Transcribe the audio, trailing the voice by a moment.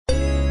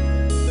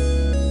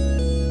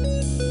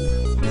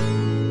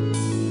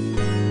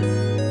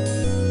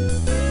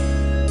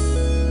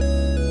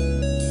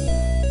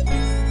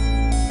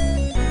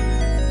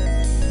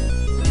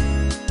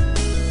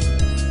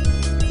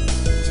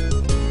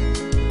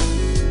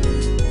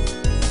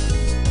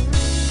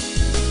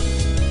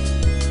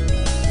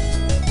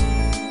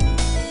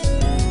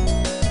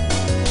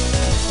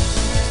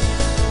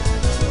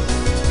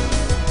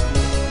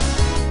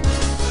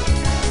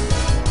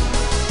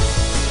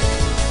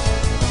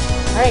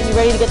right, you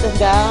ready to get this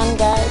going,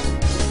 guys?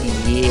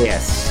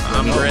 Yes.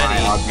 I'm ready.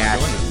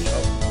 Audacity.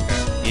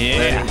 Yeah.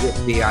 Let me get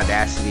the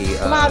audacity.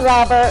 Come on,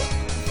 Robert.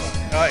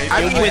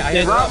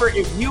 Robert,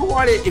 if you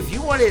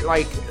wanted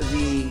like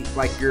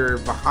you're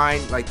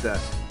behind like the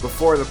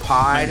before the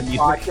pod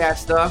podcast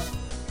stuff,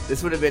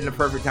 this would have been the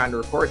perfect time to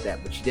record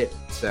that, but you didn't.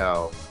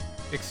 So,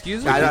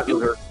 Excuse me. No,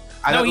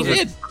 he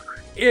did.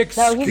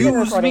 No, he's been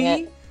recording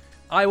me. it.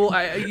 I will.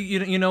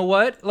 You know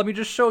what? Let me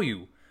just show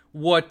you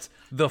what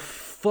the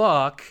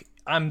fuck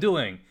I'm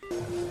doing.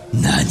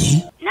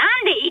 Nani?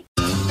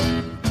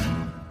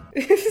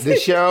 The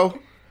show.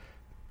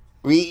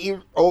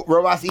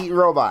 Robots eating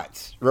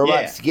robots.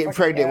 Robots getting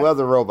pregnant with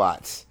other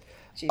robots.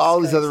 Jesus all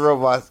these Christ. other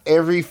robots.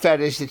 Every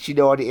fetish that you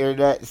know on the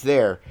internet is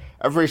there.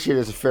 I'm pretty sure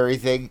there's a furry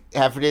thing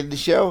happening in the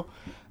show.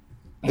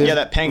 There's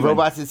that penguin.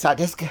 Robots inside.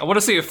 I want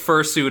to see a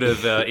fursuit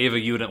of Ava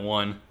Unit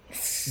 1.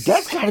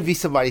 That's got to be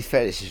somebody's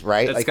fetish,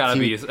 right? That's gotta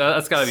be a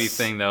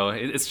thing though.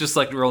 It's just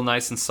like real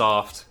nice and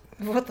soft.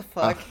 What the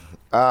fuck?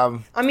 I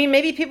mean,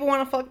 maybe people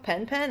want to fuck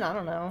Pen. I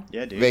don't know.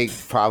 Yeah, dude. They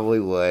probably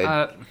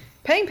would.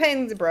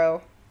 Pen's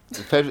bro.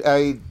 Pen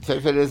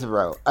is a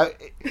bro. Pen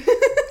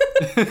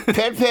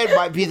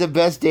might be the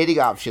best dating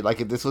option.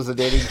 Like if this was a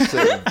dating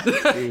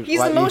sim,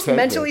 He's the most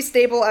mentally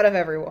stable out of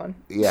everyone.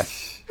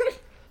 Yes.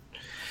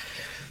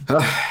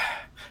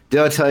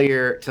 Don't tell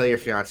your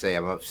fiance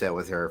I'm upset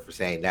with her for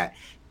saying that.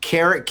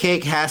 Carrot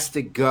cake has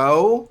to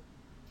go.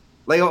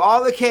 Like of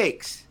all the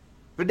cakes,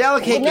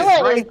 vanilla cake is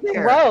right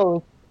there.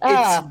 Gross.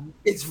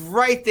 It's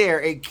right there.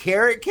 And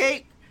carrot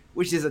cake,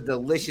 which is a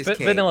delicious cake.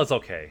 Vanilla's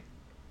okay.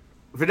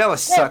 Vanilla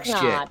sucks It's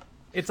shit. not.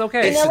 It's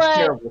okay. It's Vanilla a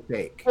terrible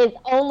cake. It's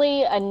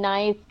only a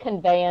nice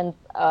conveyance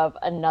of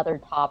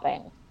another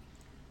topping.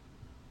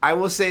 I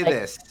will say Like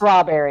this.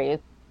 strawberries.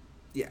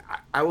 Yeah,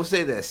 I will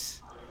say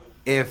this.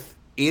 If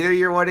either of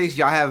your weddings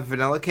y'all have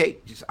vanilla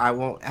cake, I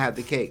won't have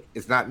the cake.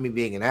 It's not me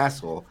being an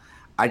asshole.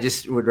 I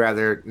just would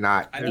rather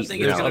not. I don't eat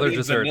think there's vanilla. going to be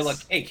desserts. vanilla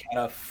cake at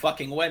a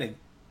fucking wedding.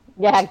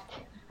 Yeah.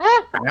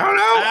 I don't know.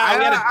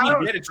 I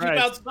got to cheap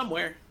out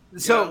somewhere.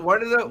 So Yeah.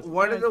 one of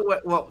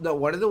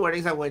the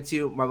weddings I went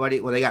to, my buddy,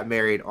 they got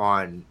married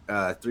on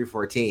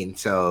 3/14,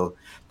 so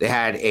they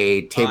had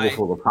a table Pie.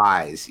 full of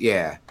pies.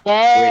 Yeah.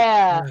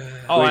 Yeah.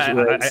 Oh, Which I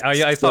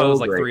was thought it was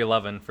so like great.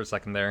 311 for a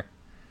second there.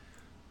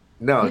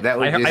 No, that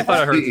was. I thought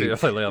I heard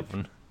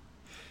 311.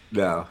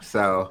 No,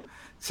 so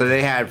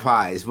they had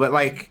pies, but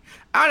like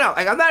I don't know,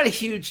 like I'm not a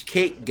huge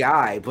cake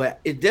guy,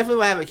 but it definitely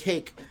will have a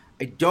cake.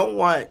 I don't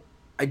want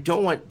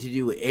to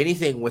do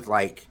anything with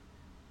like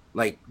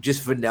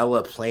just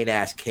vanilla plain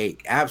ass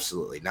cake.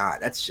 Absolutely not.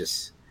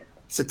 It's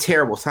a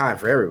terrible time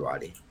for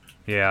everybody.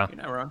 Yeah. You're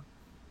not wrong.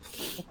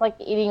 It's like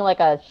eating like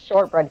a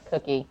shortbread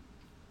cookie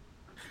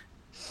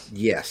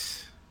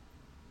Yes.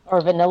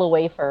 or vanilla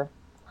wafer.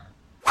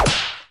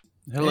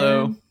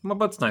 Hello. My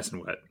butt's nice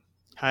and wet.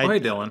 Hi, Oh, hey,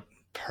 Dylan.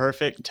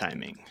 Perfect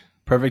timing.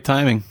 Perfect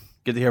timing.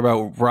 Good to hear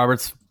about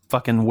Robert's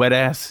fucking wet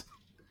ass.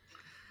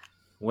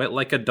 Wet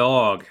like a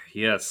dog.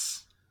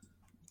 Yes.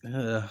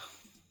 Ugh.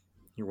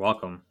 You're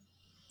welcome.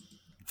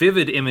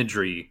 Vivid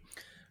imagery.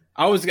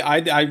 I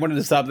wanted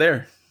to stop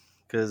there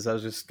because I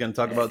was just going to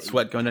talk about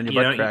sweat going down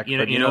your butt crack.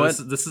 You know what?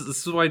 This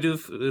is what I do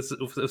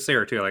with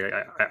Sarah too. Like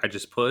I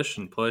just push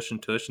and push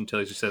and push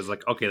until she says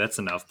like, okay, that's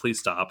enough. Please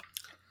stop.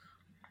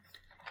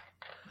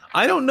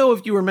 I don't know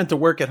if you were meant to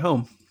work at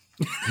home.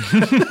 It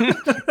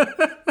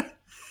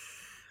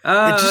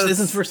just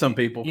isn't for some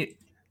people.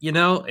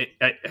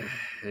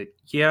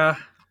 Yeah.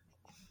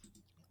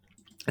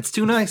 It's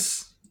too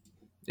nice.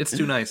 It's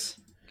too nice.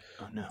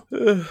 Oh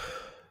no.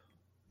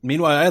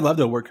 Meanwhile, I'd love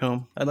to work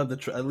home. I'd love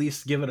to at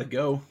least give it a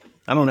go.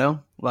 I don't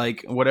know,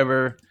 like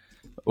whatever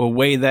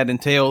way that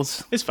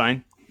entails. It's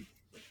fine.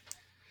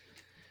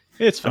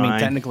 It's fine. I mean,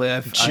 technically,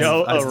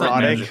 Joe I've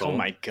erotic. magical. Oh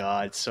my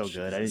god, it's so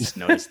good. I just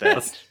noticed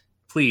that.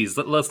 Please,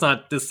 let's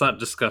not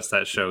discuss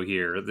that show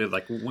here.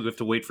 Like we have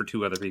to wait for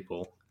 2 other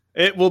people.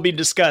 It will be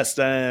discussed,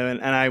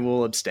 and I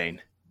will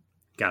abstain.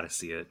 Gotta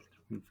see it.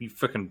 You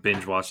freaking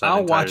binge watch that.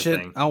 I'll entire watch it.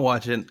 thing. I'll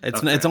watch it. It's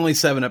Okay. it's only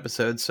 7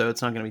 episodes, so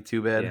it's not going to be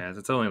too bad. Yeah,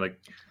 it's only like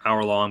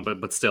hour long,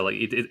 but still, like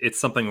it's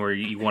something where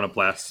you want to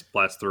blast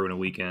through in a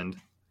weekend.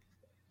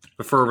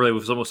 Preferably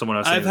with someone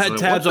else. I've had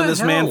tabs on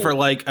this man for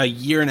like a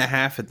year and a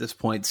half at this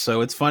point, so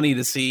it's funny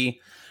to see.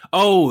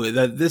 Oh,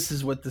 that this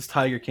is what this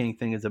Tiger King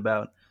thing is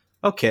about.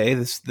 Okay,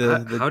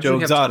 the Joe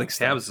Exotic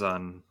stuff. Tabs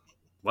on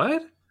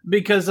what?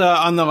 Because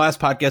on the last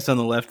podcast on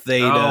the left,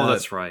 they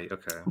that's right.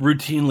 Okay.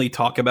 routinely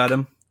talk about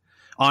him.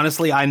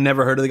 Honestly, I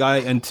never heard of the guy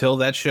until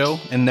that show,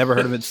 and never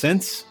heard of it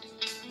since.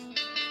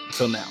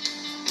 Until now.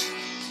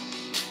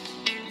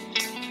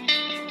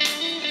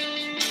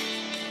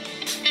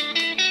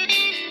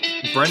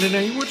 Brendan,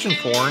 are you watching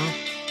porn?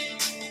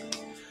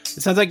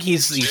 It sounds like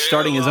he's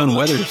starting his own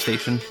weather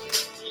station.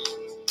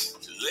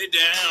 Lay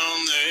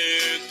down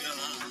their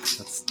guns.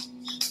 That's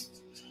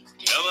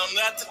Tell them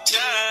that the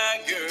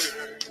tiger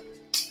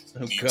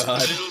Oh needs a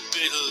God. little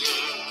bit of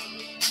love.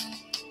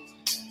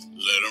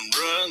 Let them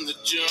run the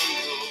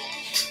jungle.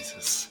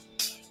 Jesus.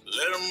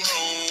 Let them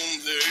roam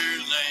their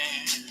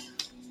land.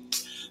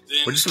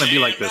 We're just gonna be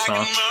like this,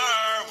 huh?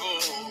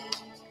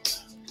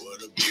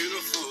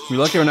 We're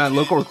lucky we're not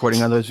local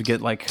recording, otherwise we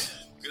get like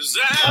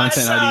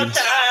content ID.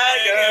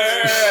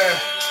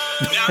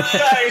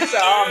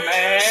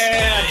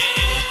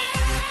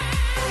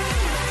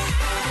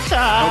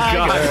 Oh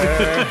God!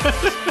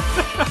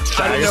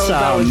 I didn't know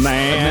that was a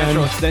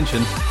natural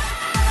extension.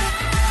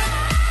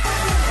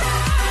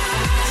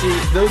 See,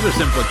 those are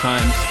simpler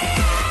times.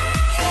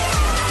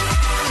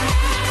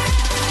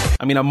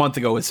 I mean, a month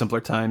ago was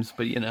simpler times,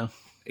 but you know.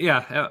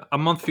 Yeah, a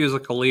month feels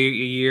like a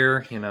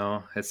year. You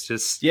know, it's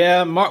just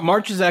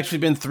March has actually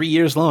been 3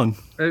 years long.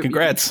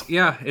 Congrats!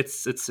 Yeah,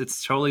 it's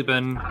totally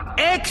been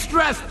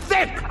Extra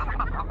thick.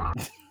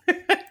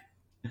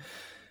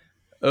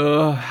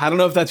 I don't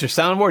know if that's your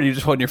soundboard or you're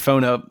just holding your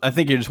phone up. I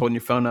think you're just holding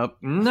your phone up.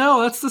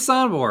 No, that's the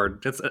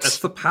soundboard. That's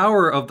the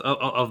power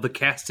of the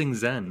casting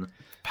Zen.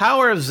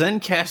 Power of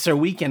Zencaster.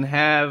 We can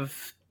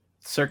have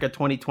circa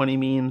 2020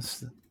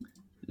 memes.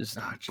 Just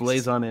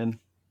blaze on in.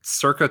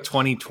 Circa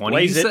 2020.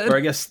 Blaze it, or I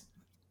guess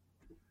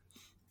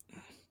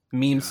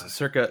memes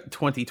circa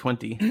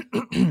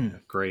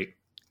 2020. Great.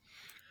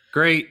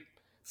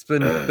 It's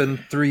been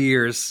 3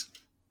 years.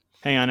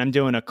 Hang on, I'm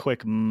doing a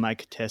quick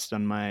mic test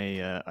on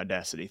my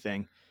Audacity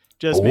thing.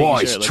 Just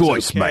making sure it looks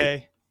choice, okay.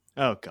 Mate.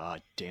 Oh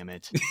God, damn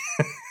it!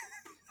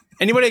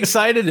 Anybody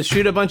excited to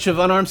shoot a bunch of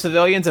unarmed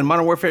civilians in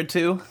Modern Warfare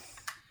 2?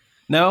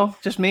 No,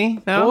 just me.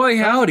 No, boy,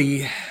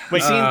 howdy.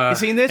 Wait, you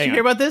seen this? You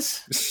hear about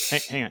this?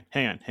 Hang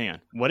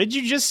on. What did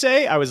you just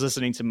say? I was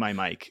listening to my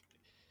mic.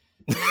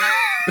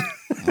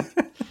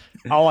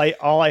 all I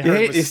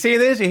heard was... You see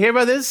this? You hear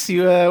about this?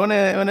 You want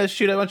to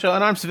shoot a bunch of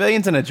unarmed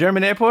civilians in a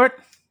German airport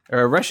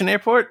or a Russian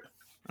airport?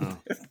 Oh.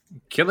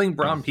 Killing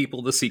Brown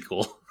People, the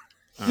sequel.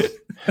 Oh.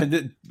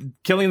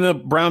 Killing the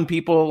Brown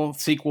People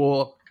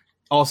sequel.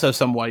 Also,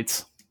 some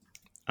whites.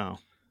 Oh,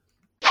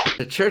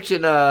 the church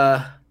in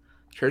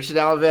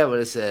Alabama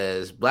that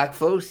says black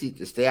folks need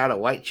to stay out of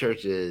white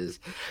churches.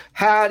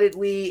 How did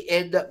we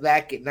end up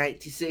back in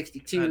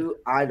 1962?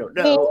 I don't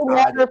know. We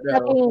never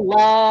fucking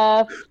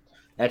left.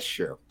 That's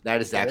true.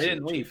 That is actually they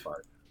didn't leave.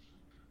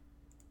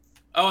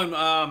 Oh,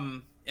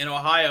 and in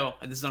Ohio,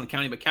 and this is on a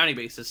county by county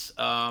basis,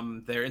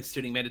 they're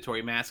instituting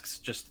mandatory masks.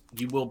 Just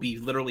you will be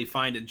literally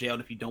fined and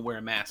jailed if you don't wear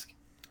a mask.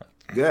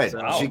 Good.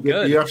 So,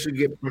 you also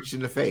get punched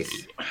in the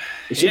face.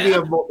 It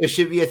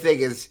should be a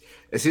thing. As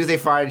soon as they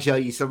fire and jail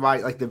you,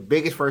 somebody like the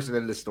biggest person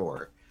in the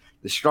store,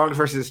 the strongest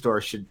person in the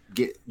store, should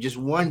get just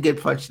one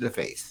good punch in the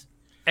face.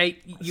 Hey,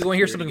 you want to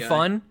hear something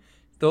fun?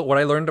 What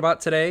I learned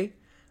about today.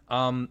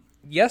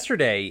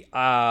 Yesterday,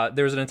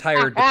 there was an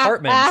entire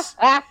department.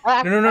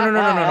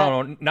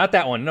 No, not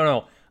that one.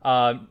 No.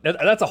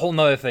 That's a whole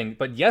nother thing.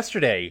 But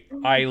yesterday,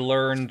 I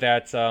learned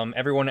that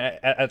everyone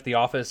at the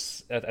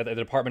office, at the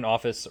department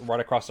office right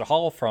across the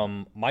hall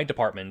from my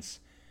departments,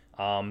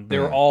 they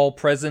were all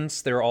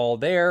present. They were all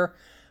there.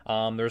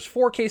 There's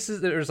 4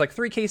 cases. There's like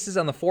 3 cases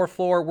on the 4th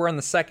floor. We're on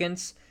the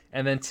 2nd.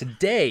 And then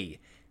today,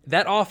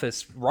 that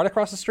office right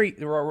across the street,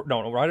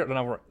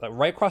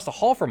 right across the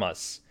hall from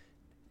us,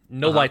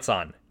 no lights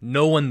on.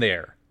 No one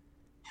there.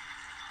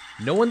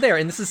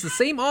 And this is the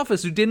same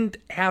office who didn't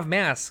have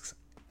masks.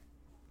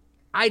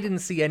 I didn't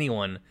see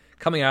anyone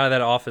coming out of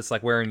that office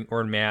like wearing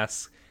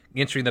masks,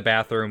 entering the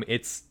bathroom.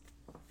 It's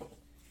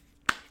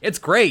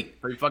great.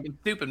 Pretty fucking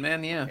stupid,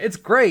 man. Yeah. It's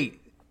great.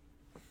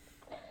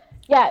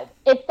 Yeah,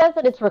 it says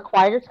that it's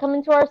required to come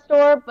into our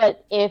store,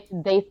 but if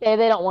they say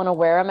they don't want to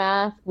wear a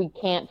mask, we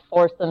can't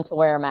force them to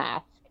wear a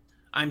mask.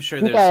 I'm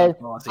sure there's because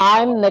some policy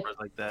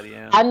like that,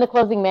 yeah. I'm the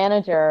closing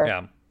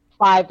manager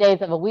 5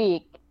 days of a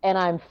week, and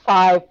I'm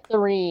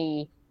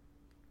 5'3".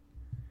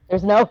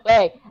 There's no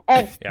way.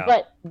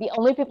 But the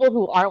only people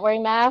who aren't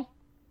wearing masks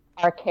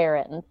are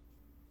Karens.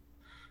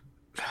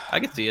 I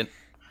can see it.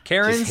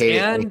 Karens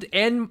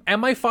and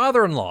my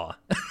father-in-law.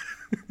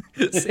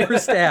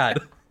 Sarah's dad.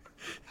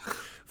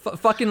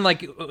 Fucking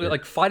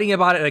like fighting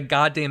about it at a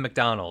goddamn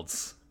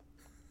McDonald's.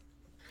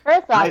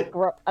 First off,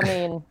 gross.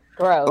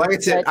 Like I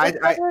said,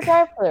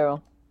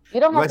 drive-through. You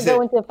don't have to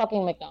go into a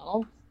fucking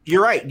McDonald's.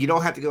 You're right. You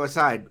don't have to go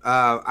inside.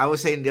 I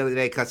was saying the other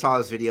day, because I saw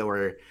this video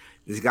where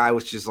this guy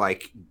was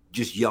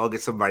just yelling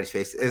at somebody's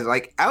face. And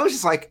I was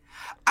just like,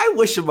 I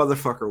wish a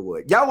motherfucker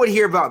would. Y'all would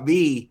hear about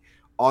me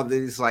on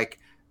this, like,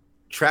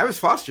 Travis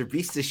Foster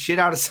beats the shit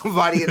out of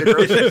somebody in the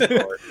grocery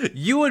store.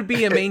 You would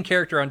be a main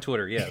character on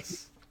Twitter,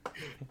 yes.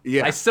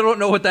 Yeah. I still don't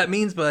know what that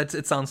means, but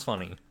it sounds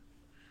funny.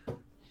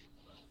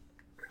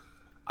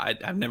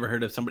 I've never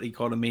heard of somebody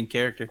called a main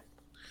character.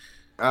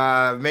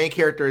 Main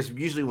character is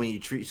usually when you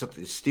treat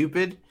something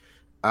stupid.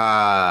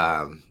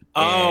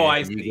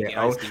 I see.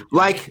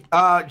 Like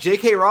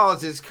J.K.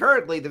 Rowling is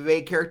currently the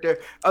main character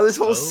of this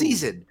whole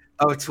season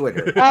of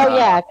Twitter. Oh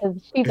yeah,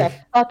 because she's a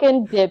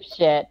fucking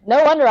dipshit.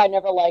 No wonder I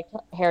never liked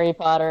Harry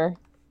Potter.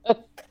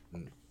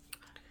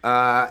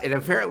 And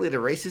apparently the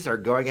racists are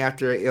going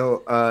after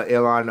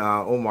Ilhan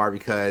Omar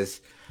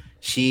because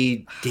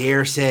she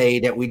dare say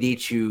that we need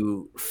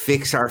to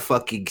fix our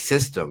fucking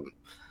system.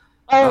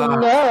 Oh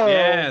no!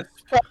 Yes.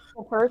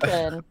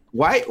 Person.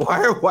 Why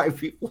are white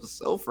people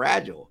so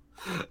fragile?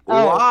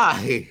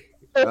 Why?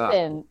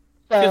 Listen.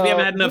 Because we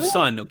haven't had enough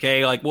sun,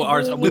 okay? Like, we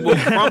will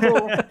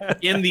crumble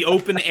in the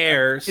open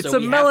air. It's a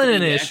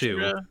melanin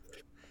issue.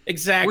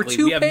 Exactly. We're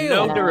too we have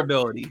pale. no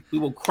durability. We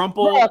will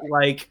crumple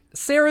like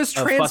Sarah's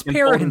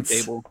transparent.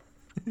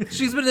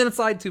 She's been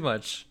inside too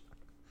much.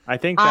 I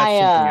think that's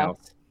something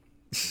else.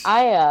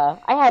 I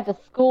had to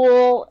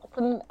school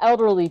some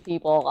elderly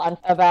people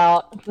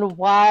about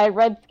why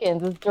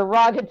Redskins is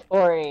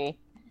derogatory,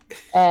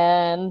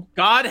 and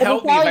God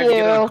help me if I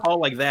get on a call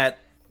like that.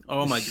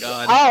 Oh my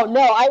God. Oh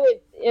no, I was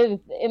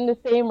in the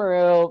same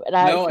room, and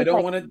I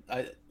don't want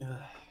to.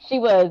 She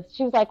was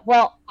like,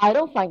 well, I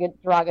don't find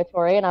it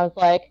derogatory, and I was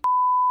like,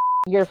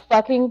 you're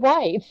fucking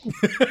white.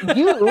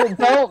 You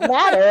don't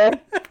matter.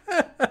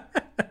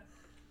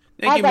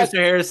 Thank you, Mr.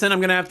 Harrison. I'm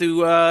gonna have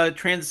to I'm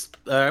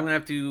gonna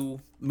have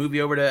to move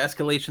you over to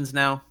escalations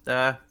now.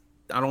 I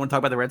don't want to talk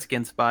about the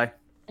Redskins. Bye.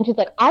 And she's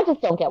like, I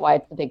just don't get why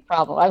it's a big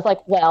problem. I was like,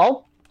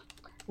 well,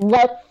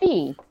 let's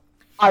see.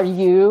 Are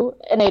you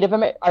a Native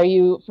American? Are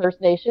you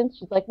First Nations?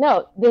 She's like,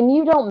 no. Then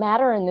you don't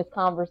matter in this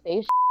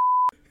conversation.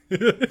 You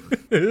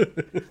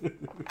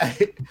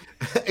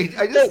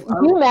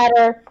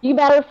matter. You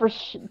matter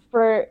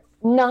for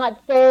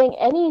not saying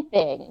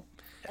anything.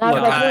 And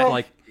I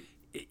was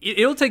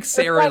it'll take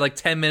Sarah like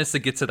 10 minutes to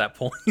get to that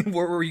point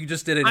where you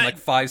just did it in like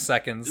 5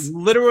 seconds.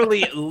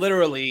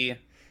 Literally,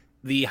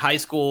 the high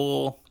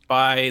school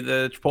by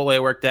the Chipotle I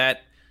worked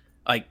at,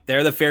 like,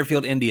 they're the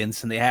Fairfield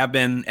Indians, and they have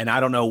been, and I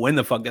don't know when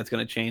the fuck that's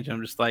going to change.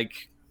 I'm just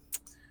like,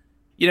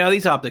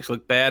 these optics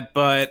look bad,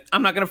 but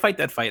I'm not going to fight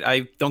that fight.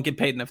 I don't get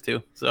paid enough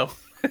to, so.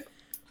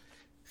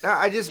 No,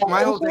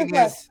 my whole thing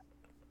is.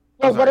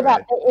 Well, what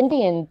about the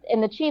Indians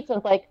and the Chiefs? And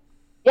it's like,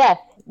 yes,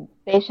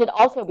 they should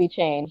also be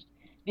changed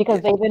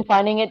because they've been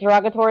finding it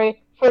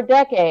derogatory for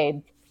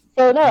decades.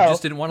 So no, you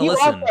just didn't want to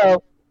listen.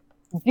 Also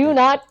do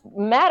not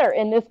matter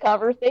in this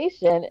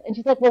conversation. And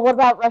she's like, well, what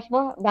about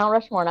Mount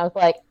Rushmore? And I was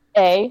like,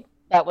 A,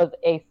 that was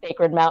a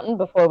sacred mountain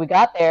before we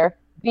got there.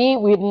 B,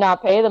 we did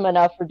not pay them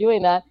enough for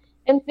doing that.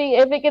 And C,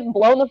 if it gets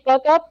blown the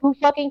fuck up, who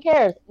fucking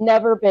cares?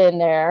 Never been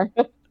there.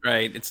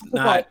 Right. It's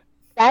not. Like,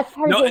 that's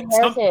her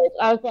heritage.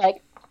 I was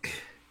like,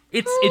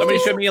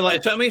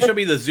 somebody show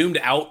me the zoomed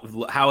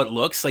out how it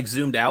looks, like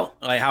zoomed out,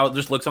 like how it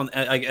just looks on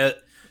like a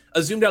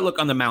zoomed out look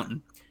on the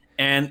mountain,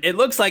 and it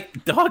looks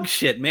like dog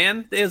shit,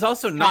 man. It is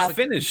also not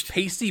finished,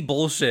 pasty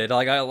bullshit.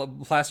 Like I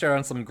plastered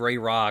on some gray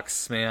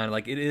rocks, man.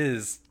 Like it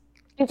is.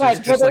 It's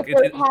like,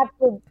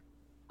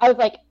 I was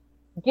like,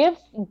 give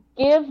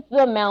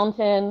the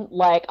mountain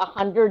like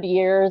 100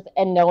 years,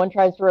 and no one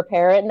tries to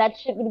repair it, and that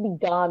shit would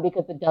be gone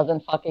because it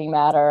doesn't fucking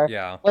matter.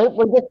 Yeah,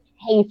 we're just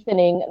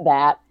hastening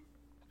that,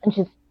 and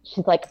she's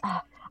like,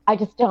 I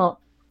just don't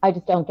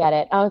get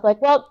it. I was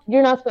like, well,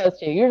 you're not supposed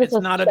to. You're just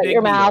supposed to shut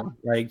your mouth.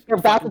 Like, you're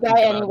about to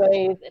die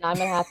anyways, and I'm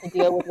gonna have to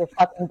deal with your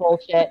fucking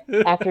bullshit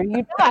after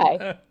you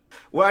die.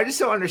 What I just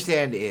don't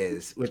understand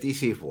is with these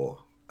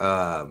people,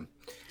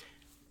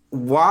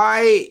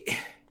 why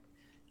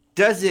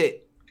does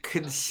it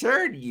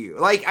concern you?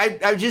 Like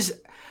I've just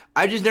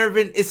never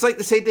been. It's like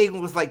the same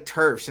thing with like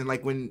TERFs, and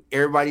like when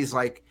everybody's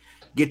like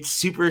gets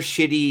super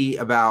shitty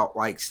about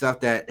like stuff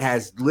that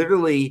has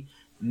literally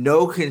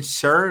no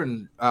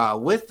concern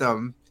with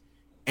them,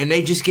 and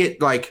they just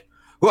get like,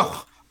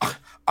 well,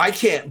 I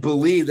can't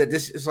believe that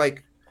this is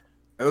like,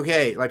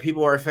 okay, like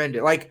people are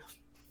offended. Like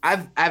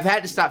I've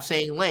had to stop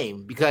saying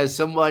lame because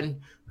someone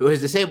who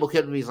is disabled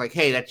came to me is like,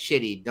 hey, that's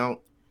shitty, don't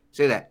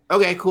say that.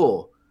 Okay,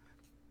 cool.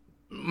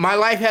 My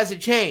life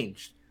hasn't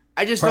changed.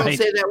 I just don't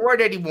say that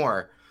word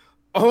anymore.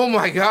 Oh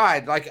my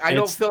God. Like I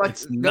don't feel like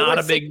it's not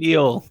a big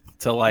deal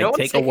to like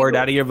take a word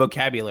out of your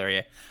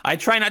vocabulary. I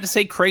try not to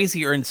say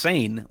crazy or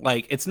insane.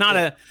 Like it's not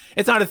a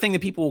thing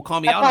that people will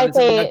call me out on. It's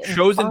something I've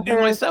chosen to do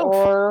myself.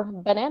 Or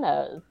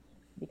bananas.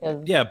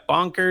 Because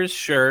bonkers,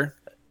 sure.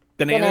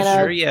 Bananas,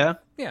 sure, yeah.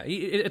 Yeah,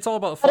 it's all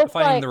about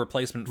finding the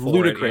replacement for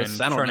ludicrous.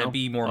 it and trying to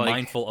be more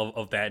mindful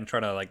of that and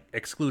trying to like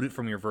exclude it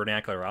from your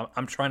vernacular.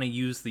 I'm trying to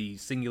use the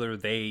singular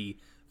they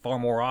far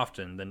more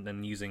often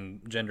than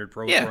using gendered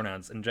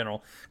pronouns in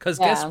general. Because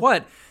guess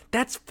what?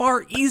 That's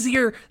far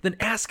easier than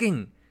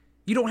asking.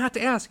 You don't have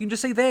to ask. You can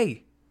just say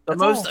they. The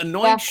most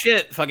annoying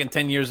shit fucking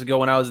 10 years ago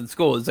when I was in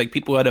school is like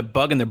people had a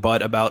bug in their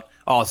butt about,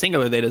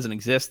 singular they doesn't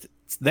exist.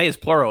 They is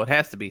plural. It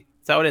has to be.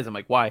 That's how it is. I'm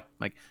like, why? I'm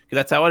like, because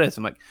that's how it is.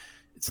 I'm like,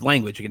 it's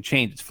language. It can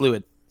change. It's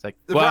fluid. It's like,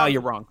 well,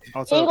 you're wrong.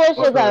 English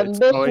is a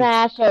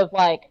mishmash of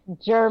like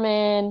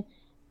German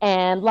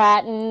and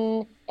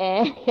Latin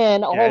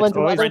and a whole bunch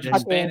of other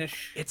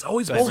Spanish. It's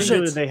always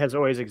bullshit. They has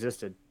always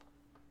existed.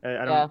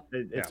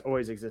 It's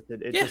always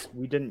existed. It just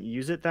we didn't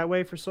use it that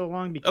way for so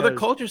long because other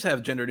cultures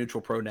have gender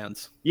neutral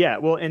pronouns. Yeah,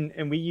 well,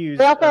 and we use.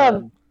 They also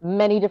have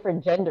many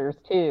different genders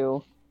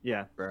too.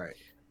 Yeah, right.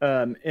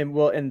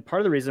 And part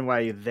of the reason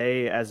why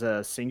they as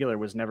a singular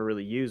was never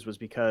really used was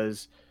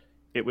because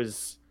it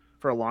was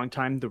for a long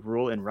time the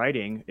rule in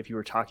writing. If you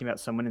were talking about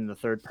someone in the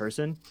third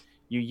person,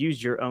 you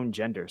used your own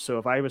gender. So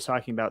if I was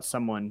talking about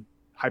someone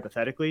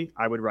hypothetically,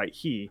 I would write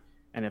he,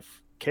 and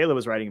if Kayla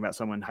was writing about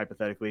someone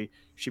hypothetically,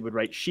 she would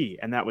write she,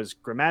 and that was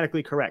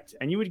grammatically correct.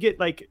 And you would get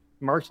like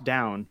marked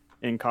down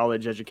in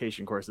college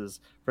education courses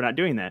for not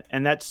doing that.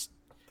 And that's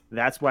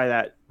why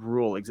that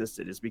rule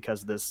existed, is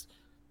because of this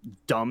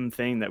dumb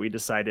thing that we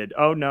decided,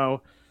 oh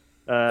no,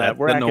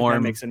 we're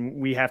academics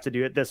and we have to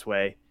do it this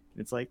way.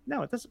 It's like,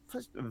 no,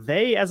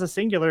 they as a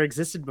singular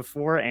existed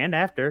before and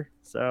after.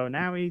 So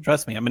now we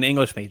trust me. I'm an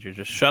English major.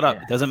 Just shut up.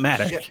 It doesn't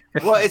matter. Yeah.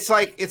 Well, it's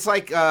like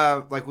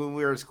when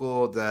we were in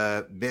school,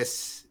 the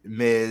Miss,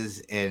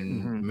 Ms,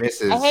 and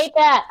Mrs. I hate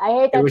that.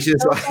 It was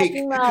just so like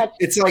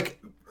it's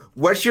like,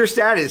 what's your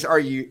status? Are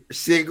you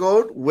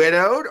single,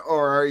 widowed,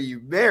 or are you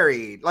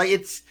married? Like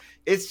it's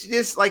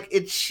just like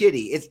it's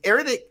shitty. It's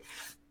everything.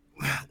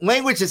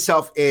 Language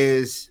itself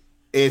is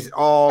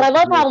all. But I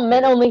love how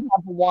men only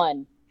have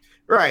one.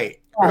 Right.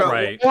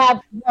 Right. They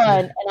have one,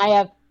 and I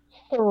have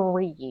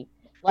 3.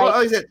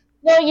 Like, well,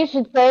 no, you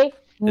should say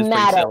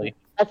madam.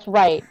 That's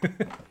right.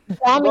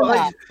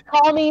 Domina.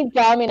 Call me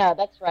Domina.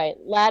 That's right.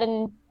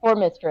 Latin for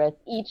mistress.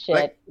 Eat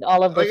shit.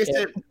 All of this shit. I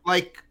said,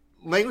 like,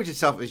 language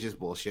itself is just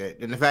bullshit.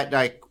 And the fact,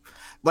 like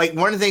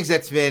one of the things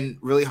that's been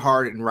really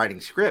hard in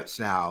writing scripts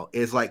now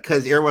is like,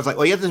 because everyone's like,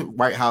 well, you have to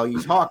write how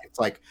you talk. It's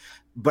like,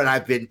 but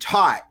I've been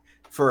taught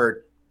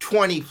for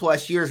 20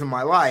 plus years of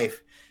my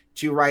life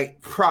to write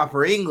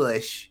proper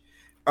English,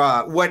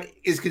 what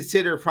is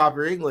considered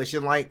proper English,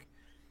 and like,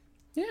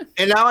 yeah.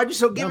 And now I just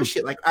don't give a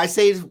shit. Like I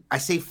say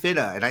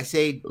finna and I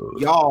say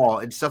y'all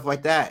and stuff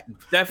like that.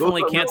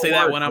 Definitely can't say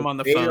that when I'm on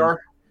the phone.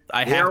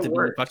 I have to be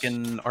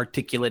fucking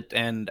articulate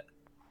and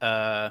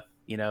verbose.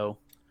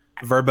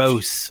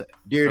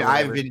 Dude,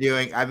 I've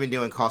been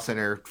doing call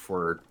center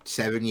for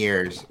 7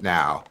 years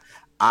now.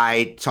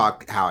 I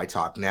talk how I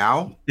talk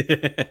now.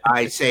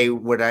 I say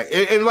what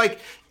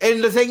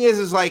and the thing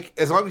is like,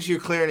 as long as you're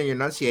clear and you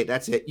enunciate,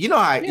 that's it. You know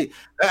how I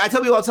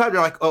tell people all the time,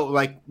 they're like, oh,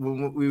 like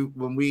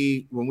when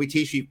we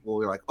teach people,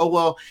 we're like, oh,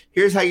 well,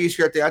 here's how you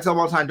script it. I tell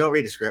them all the time, don't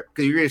read a script,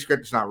 because you read a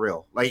script, it's not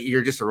real. Like,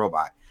 you're just a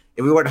robot.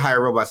 If we want to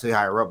hire robots, we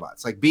hire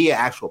robots. Like, be an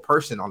actual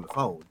person on the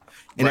phone.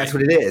 And that's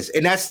what it is.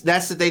 And that's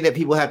the thing that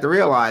people have to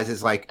realize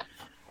is like,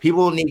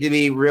 people need to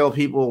be real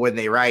people when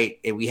they write,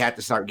 and we have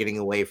to start getting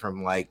away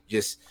from like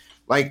just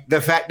like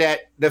the fact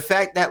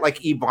that like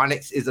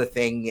Ebonics is a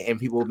thing and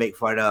people make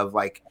fun of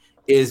like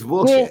is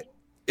bullshit.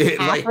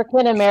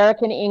 African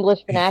American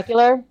English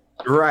vernacular.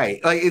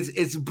 Right. Like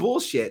it's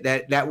bullshit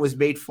that was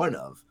made fun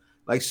of.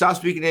 Like, stop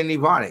speaking in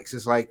Ebonics.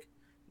 It's like,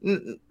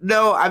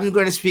 no, I'm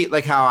going to speak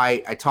like how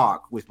I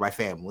talk with my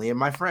family and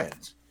my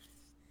friends.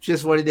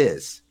 Just what it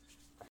is.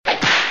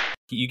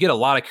 You get a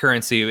lot of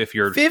currency if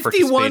you're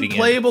 51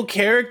 playable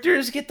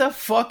characters. Get the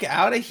fuck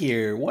out of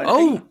here. What?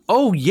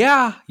 Oh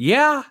yeah.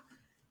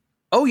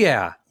 Oh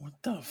yeah. What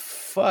the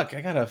fuck?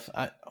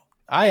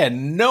 I had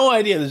no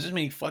idea there's this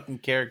many fucking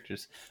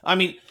characters. I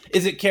mean,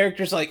 is it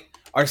characters like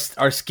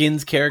are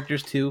skins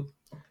characters too?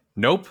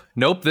 Nope.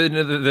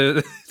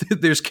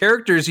 There's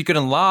characters you can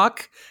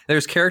unlock.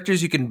 There's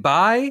characters you can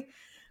buy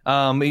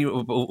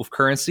with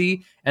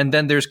currency, and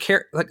then there's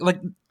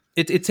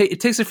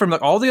it takes it from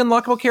like all the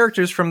unlockable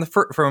characters from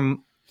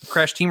from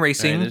Crash Team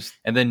Racing, right,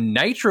 and then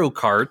Nitro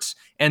Kart,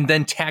 and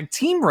then Tag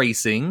Team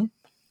Racing.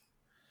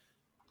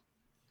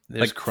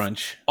 There's like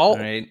Crunch. All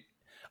right.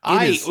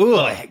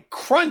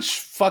 Crunch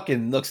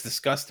fucking looks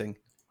disgusting.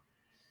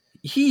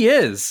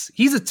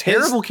 He's a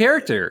terrible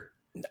character.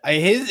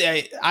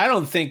 I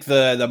don't think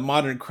the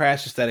modern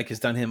Crash aesthetic has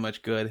done him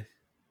much good.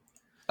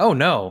 Oh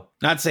no.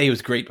 Not to say he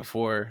was great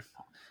before.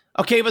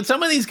 Okay, but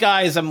some of these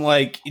guys, I'm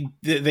like,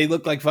 they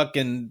look like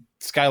fucking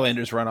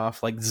Skylanders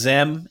runoff, like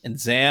Zem and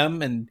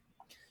Zam and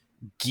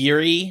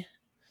Geary.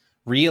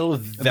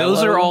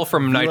 Those are all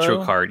from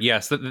Nitro Kart.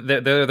 Yes,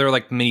 they're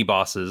like mini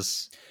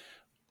bosses.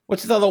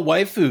 What's with all the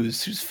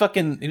waifus?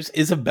 Who's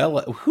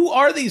Isabella? Who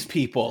are these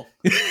people?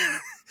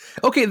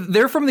 Okay,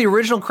 they're from the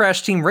original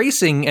Crash Team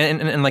Racing,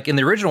 and like in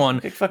the original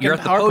one, you're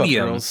at the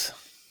podium.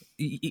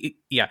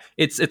 Yeah,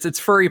 it's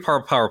furry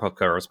Powerpuff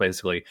Girls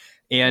basically,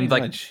 and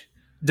pretty like much.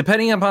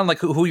 Depending upon like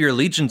who your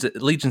allegiance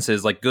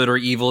is, like good or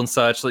evil and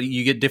such, like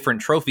you get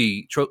different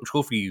trophy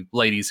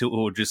ladies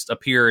who just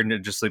appear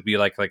and just like be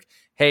like,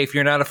 hey, if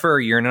you're not a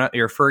furry,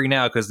 you're furry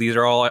now, because these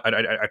are all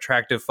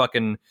attractive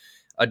fucking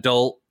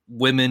adult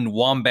women,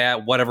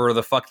 wombat, whatever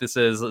the fuck this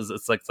is.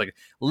 It's like a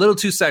little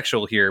too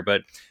sexual here,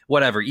 but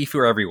whatever, E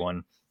for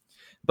everyone.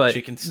 But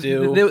chicken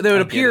stew, they would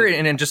appear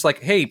and just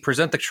like, hey,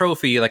 present the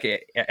trophy like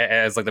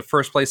as like the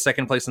first place,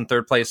 second place, and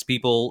third place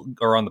people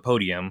are on the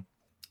podium.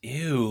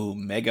 Ew,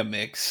 Mega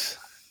Mix.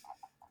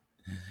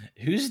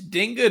 Who's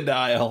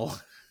Dingodile?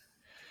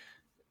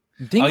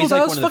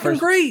 Dingodile's fucking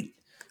great.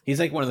 He's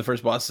like one of the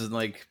first bosses in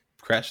like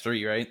Crash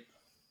 3, right?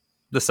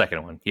 The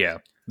second one, yeah.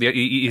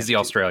 He's the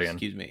Australian.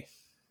 Excuse me.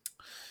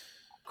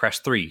 Crash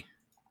 3.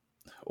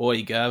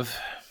 Oi, Gov.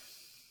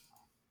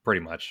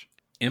 Pretty much.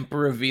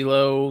 Emperor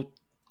Velo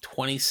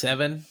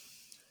 27.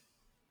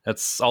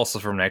 That's also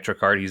from Nitro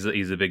Kart.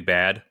 He's a big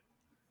bad.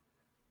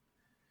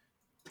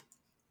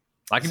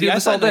 I can do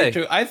this all day.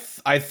 I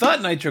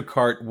thought Nitro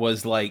Kart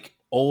was like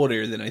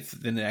older than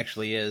it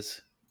actually is.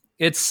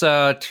 It's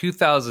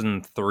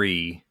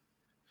 2003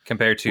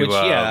 compared to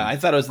I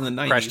thought it was in the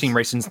 90s. Crash Team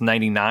Racing's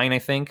 99, I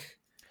think.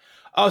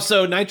 Oh,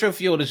 so Nitro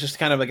Fueled is just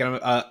kind of like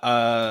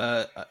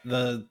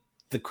the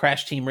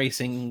Crash Team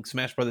Racing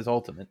Smash Brothers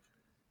Ultimate.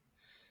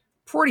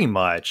 Pretty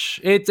much.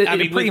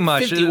 Pretty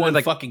much 51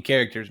 like, fucking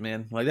characters,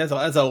 man. Like that's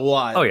a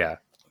lot. Oh yeah.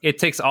 It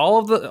takes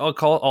all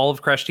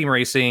of Crash Team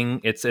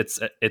Racing. It's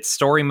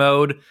story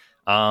mode,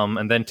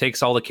 and then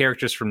takes all the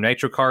characters from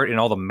Nitro Kart and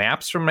all the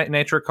maps from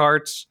Nitro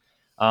Karts,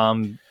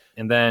 and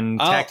then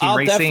Tag Team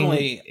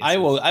Racing. I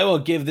will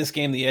give this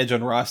game the edge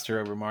on roster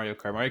over Mario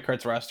Kart. Mario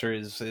Kart's roster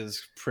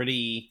is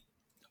pretty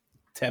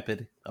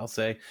tepid, I'll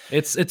say.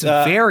 It's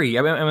very.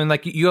 I mean,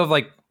 like you have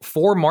like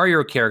 4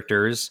 Mario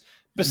characters.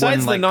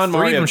 Besides the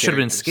non-Mario, 3 of them should have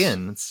been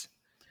skins.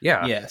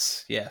 Yeah.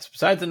 Yes.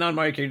 Besides the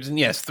non-Mario characters, and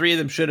yes, 3 of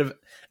them should have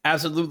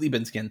absolutely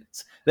been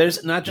skins.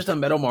 There's not just a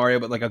Metal Mario,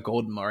 but like a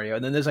Golden Mario,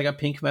 and then there's like a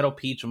Pink Metal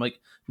Peach. I'm like,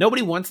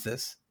 nobody wants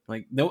this.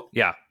 Like, no,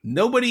 yeah,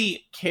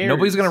 nobody cares.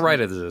 Nobody's gonna write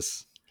it as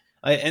this.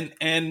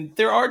 And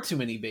there are too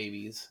many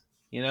babies.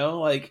 You know,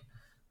 like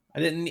I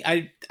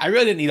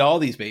really didn't need all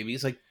these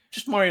babies. Like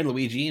just Mario and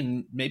Luigi,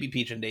 and maybe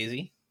Peach and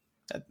Daisy.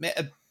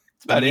 That's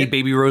about it.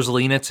 Baby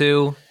Rosalina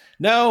too.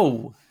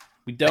 No.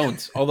 We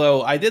don't.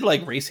 Although I did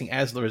like racing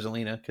as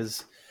Rosalina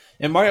because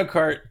in Mario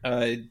Kart,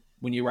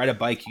 when you ride a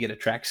bike, you get a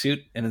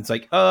tracksuit, and it's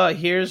like,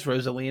 here's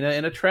Rosalina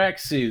in a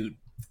tracksuit.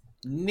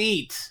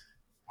 Neat.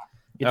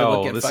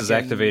 This is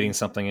activating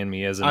something in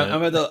me, isn't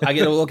it? I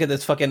get to look at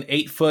this fucking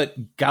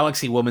 8-foot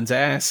galaxy woman's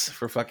ass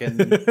for fucking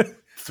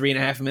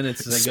 3.5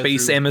 minutes. As I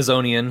Space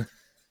Amazonian.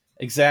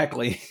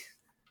 Exactly.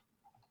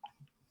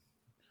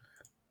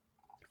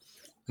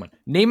 Come on.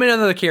 Name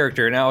another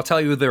character, and I'll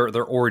tell you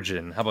their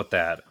origin. How about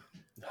that?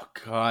 Oh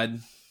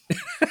God,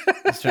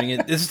 this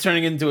is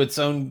turning into its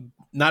own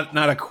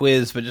not a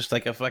quiz, but just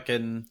like a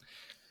fucking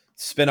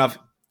spinoff.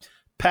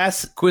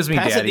 Quiz me,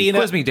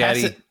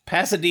 Daddy.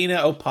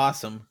 Pasadena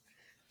Opossum.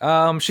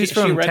 She's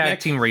from Tag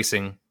Team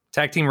Racing.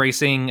 Tag Team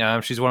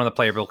Racing. She's one of the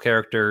playable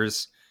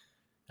characters.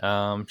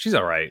 She's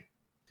all right.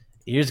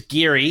 Here's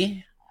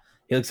Geary.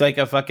 He looks like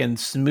a fucking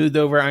smoothed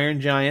over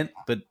Iron Giant,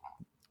 but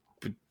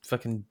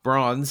fucking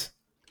bronze.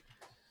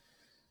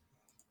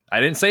 I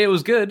didn't say it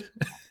was good.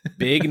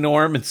 Big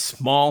Norm and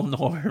small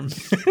Norm.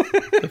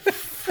 The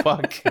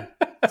fuck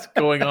is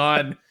going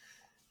on?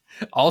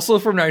 Also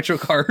from Nitro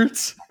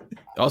Karts.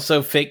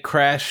 Also, fake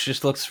Crash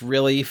just looks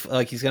really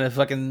like he's gonna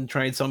fucking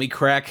try and sell me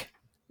crack.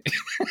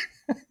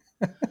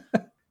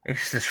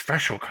 It's the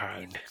special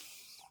kind.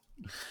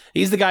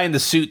 He's the guy in the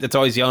suit that's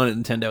always yelling at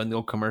Nintendo in the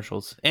old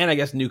commercials, and I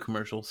guess new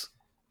commercials.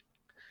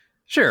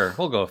 Sure,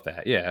 we'll go with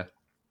that. Yeah.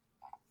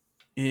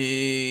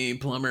 Hey,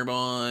 plumber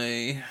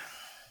boy.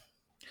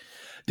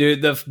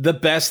 Dude, the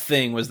best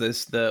thing was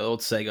the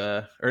old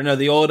Sega, or no,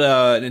 the old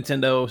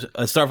Nintendo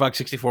Star Fox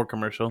 64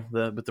 commercial,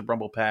 with the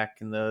Rumble Pack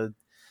and the.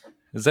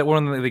 Is that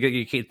one where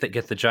you get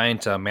the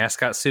giant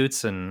mascot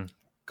suits and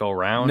go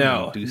around?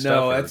 And do stuff?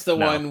 No, that's the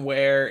one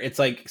where it's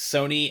like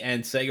Sony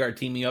and Sega are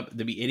teaming up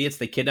to be idiots.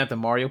 They kidnap the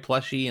Mario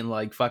plushie and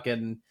like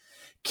fucking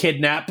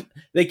kidnap.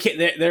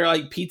 They're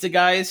like pizza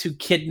guys who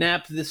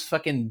kidnap this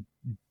fucking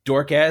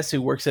dork ass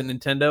who works at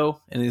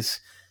Nintendo, and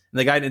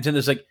the guy at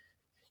Nintendo's like,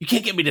 you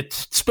can't get me to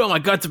spill my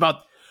guts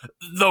about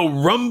the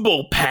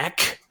Rumble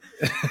Pack.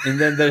 And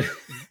then the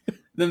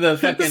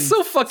fucking that's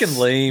so fucking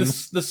lame.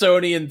 The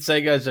Sony and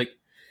Sega is like,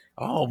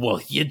 oh well,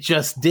 you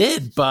just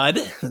did, bud.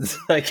 It's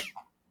like,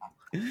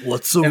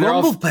 what's a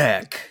Rumble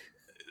Pack?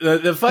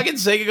 The fucking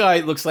Sega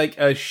guy looks like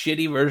a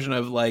shitty version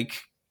of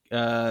like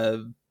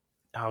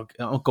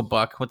Uncle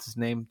Buck. What's his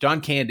name?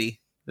 John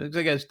Candy. It looks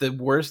like it's the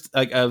worst,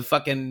 like a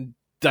fucking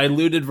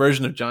diluted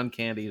version of John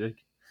Candy.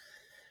 Like,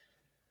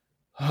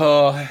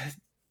 oh.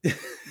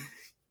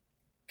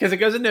 Because it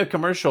goes into a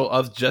commercial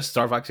of just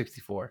Star Fox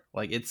 64.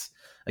 Like it's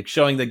like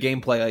showing the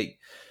gameplay, like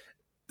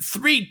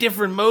 3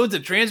 different modes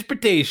of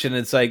transportation.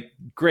 It's like,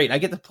 great, I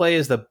get to play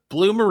as the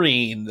Blue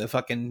Marine, the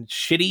fucking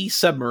shitty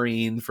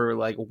submarine for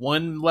like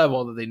 1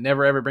 level that they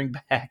never ever bring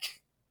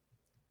back.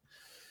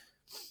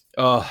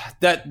 Oh,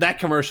 that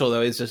commercial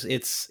though is just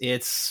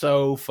it's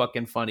so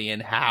fucking funny,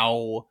 and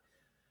how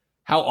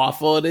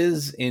awful it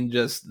is in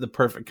just the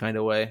perfect kind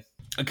of way.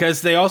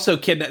 Because they also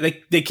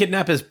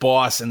kidnap his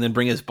boss and then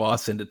bring his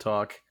boss in to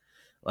talk,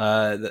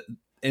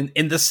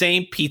 in the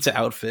same pizza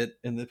outfit,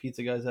 in the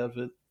pizza guy's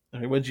outfit.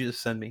 Okay, what'd you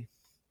just send me?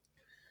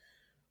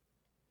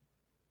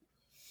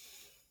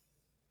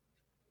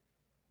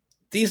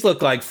 These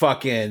look like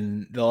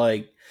fucking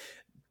like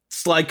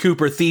Sly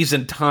Cooper Thieves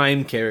in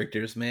Time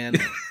characters, man.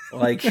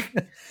 Like,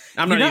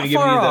 I'm not even giving you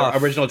the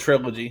original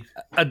trilogy.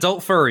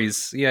 Adult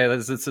furries, yeah.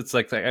 It's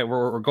like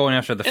we're going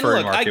after the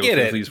furry market. I get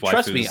it.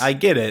 Trust me, I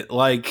get it.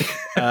 Like,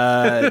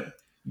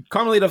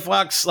 Carmelita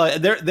Fox.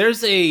 Like,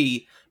 there's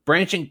a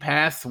branching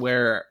path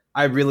where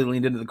I really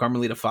leaned into the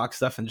Carmelita Fox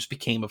stuff and just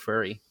became a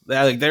furry.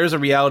 Like, there's a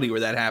reality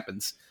where that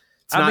happens.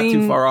 It's not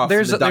too far off.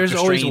 There's always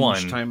Strange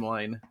one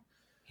timeline,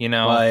 you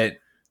know. But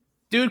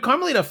dude,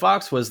 Carmelita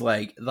Fox was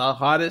like the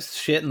hottest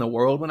shit in the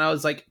world when I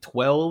was like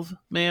 12,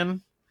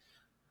 man.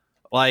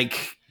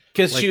 Like,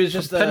 because she was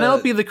just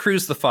Penelope the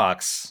Cruz the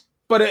Fox.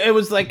 But it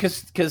was like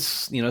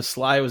because you know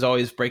Sly was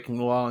always breaking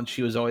the law and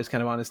she was always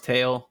kind of on his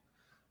tail.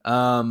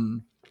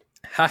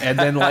 And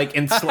then like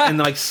in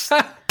Sly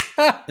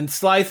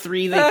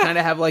 3, they kind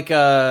of have like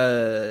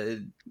a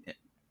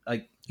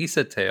he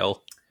said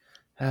tail.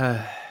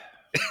 They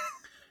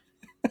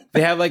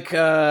have like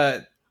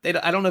I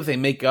don't know if they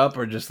make up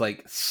or just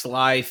like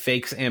Sly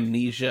fakes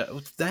amnesia.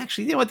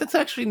 Actually, you know what? That's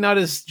actually not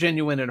as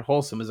genuine and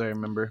wholesome as I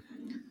remember.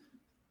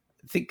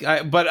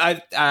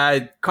 But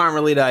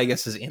Carmelita, I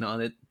guess, is in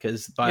on it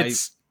because by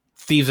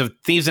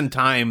Thieves in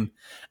Time,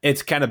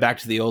 it's kind of back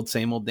to the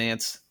same old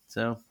dance.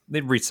 So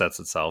it resets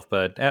itself,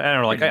 but I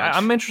don't know. Like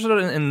I'm interested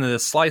in the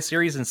Sly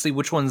series and see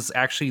which one's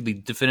actually the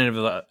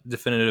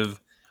definitive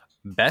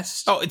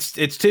best. Oh, it's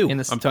 2.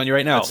 I'm telling you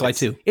right now, it's Sly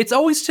 2. It's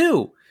always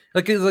 2.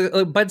 Like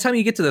by the time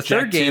you get to the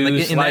third game,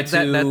 like in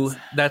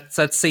that's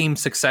that same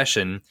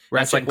succession.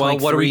 It's like, well,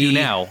 what do we do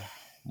now?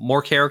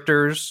 More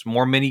characters,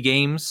 more mini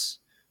games.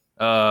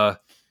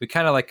 We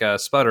kind of like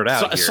sputtered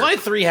out here. Sly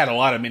 3 had a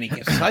lot of mini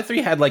games. Sly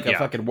 3 had like a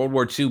fucking World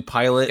War II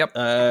pilot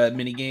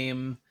mini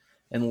game,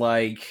 and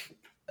like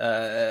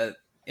it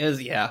was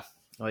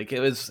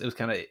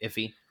kind of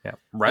iffy. Yeah,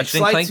 Ratchet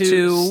and Clank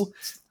 2,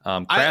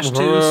 Crash 2,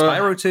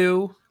 Spyro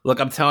 2. Look,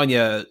 I'm telling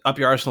you, Up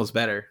Your Arsenal is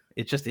better.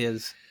 It just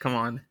is. Come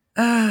on.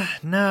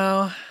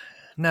 No.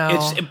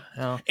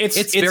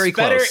 It's very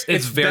better, close.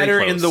 It's very better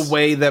close. in the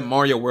way that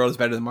Mario World is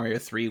better than Mario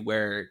 3,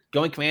 where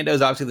Going Commando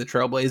is obviously the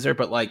trailblazer,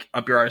 but like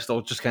Up Your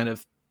Arsenal just kind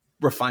of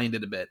refined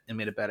it a bit and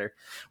made it better.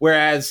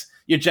 Whereas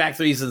your Jak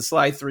 3s and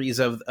Sly 3s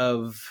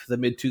of the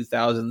mid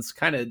 2000s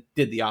kind of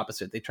did the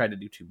opposite. They tried to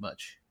do too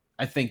much.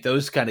 I think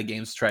those kind of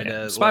games tried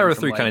to. Spyro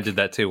 3 kind of did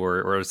that too, where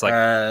it was like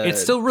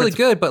it's still really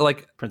good, but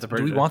like,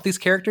 do we want these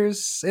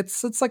characters?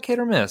 It's like hit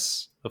or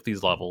miss with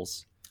these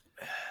levels.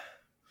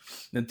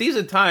 And Thieves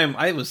in Time,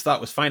 I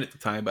thought was fine at the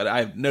time, but I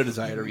have no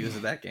desire to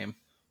revisit that game.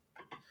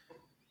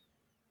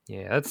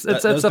 Yeah, that's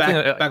something.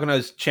 Back when I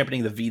was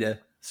championing the Vita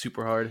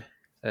super hard.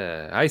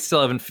 I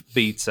still haven't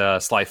beat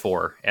Sly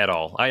 4 at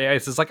all.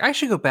 It's just like I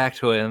should go back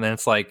to it, and then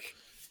it's like,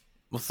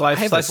 well, Sly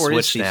 4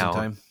 is now.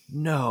 Time.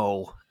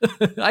 No,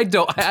 I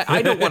don't.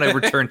 I don't want to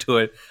return to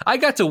it. I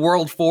got to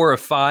World 4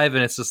 of 5,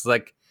 and it's just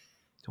like,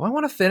 do I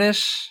want to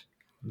finish?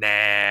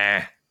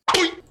 Nah.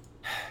 I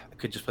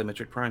could just play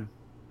Metroid Prime.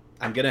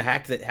 I'm gonna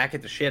hack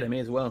it to shit. I may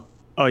as well.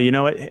 Oh, you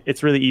know what?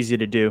 It's really easy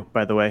to do.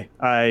 By the way,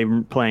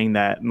 I'm playing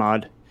that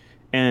mod,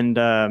 and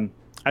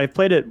I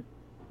played it.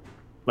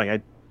 Like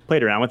I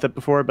played around with it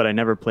before, but I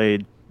never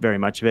played very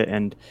much of it,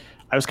 and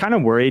I was kind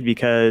of worried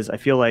because I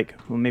feel like,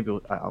 well,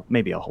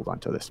 maybe I'll hold on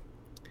to this.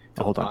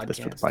 I'll hold on to this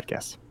for the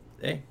podcast.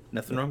 Hey,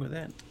 nothing wrong with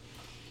that.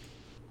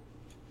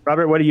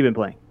 Robert, what have you been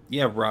playing?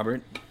 Yeah,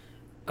 Robert.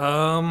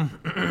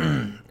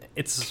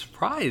 It's a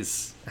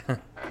surprise. Oh,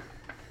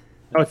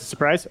 it's a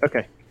surprise?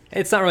 Okay.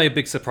 It's not really a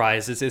big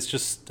surprise. It's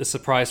just a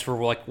surprise for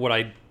like what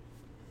I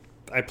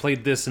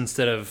played this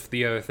instead of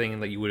the other thing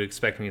that you would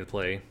expect me to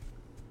play.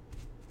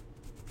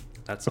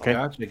 That's okay.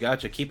 all.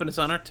 Gotcha. Keeping us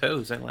on our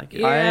toes. I like it.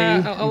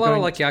 Yeah, a lot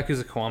of like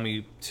Yakuza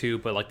Kiwami too,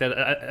 but like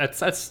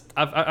that's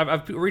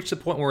I've reached the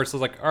point where it's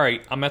like, all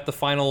right, I'm at the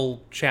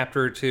final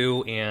chapter or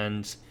 2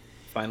 and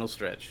final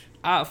stretch.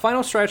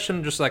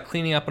 And just like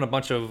cleaning up on a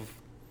bunch of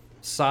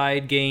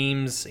side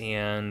games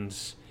and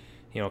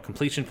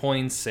completion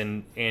points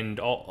and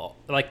all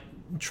like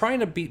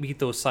trying to beat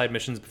those side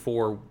missions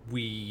before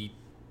we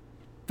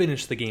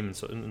finish the game,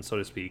 so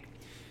to speak.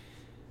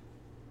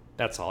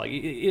 That's all.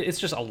 It's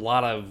just a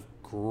lot of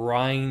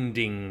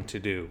grinding to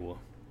do.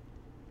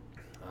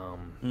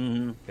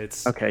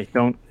 It's okay.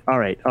 Don't. All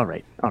right.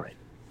 You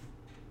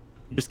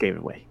just gave it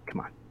away. Come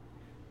on.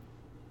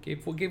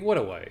 Gave what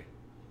away?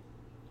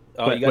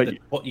 Oh, you got the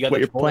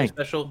Chipotle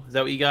special? Is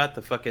that what you got?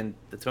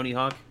 The Tony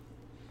Hawk?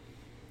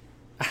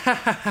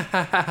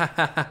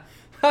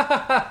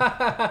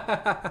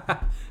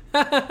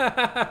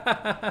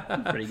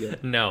 Pretty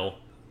good. No.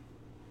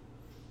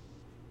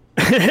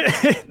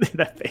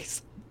 That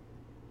face.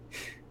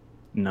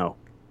 No.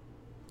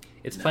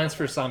 It's Plants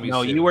vs. Zombies.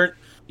 No, 2. You weren't.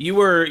 You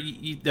were.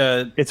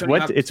 It's Tony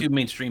what? Hawk It's too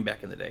mainstream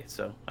back in the day,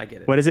 so I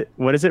get it. What is it?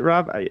 What is it,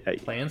 Rob?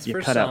 Plants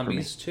vs.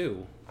 Zombies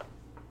 2.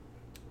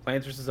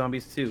 Plants vs.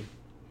 Zombies 2.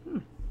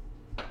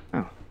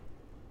 Oh.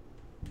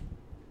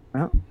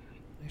 Well.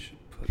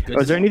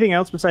 Is there anything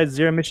else besides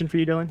Zero Mission for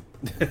you, Dylan?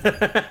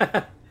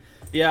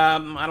 Yeah,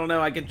 I don't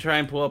know. I could try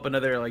and pull up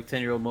another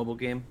 10-year-old mobile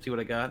game. See what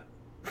I got.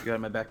 Got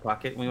in my back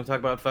pocket. We want to talk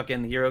about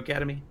fucking Hero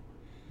Academy.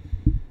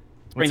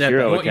 Bring that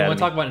Hero Academy. You want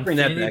to talk about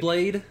Infinity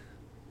Blade?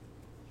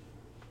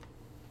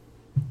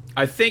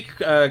 I think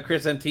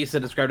Chris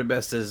Antista described it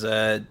best as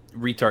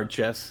retard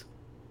chess.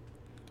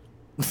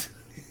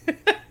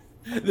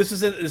 This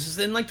is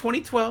in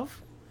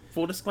 2012.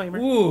 Full disclaimer.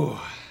 Ooh.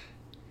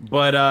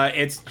 But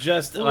it's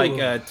just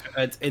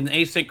it's an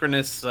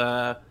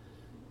asynchronous.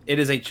 It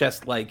is a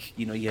chess-like.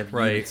 You have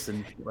units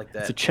and shit like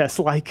that. It's a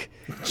chess-like.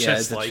 Yeah,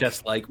 it's a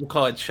chess-like. We'll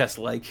call it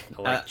chess-like.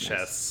 I like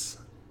chess.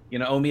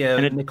 Owe me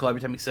a nickel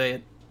every time you say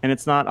it. And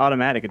it's not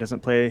automatic. It doesn't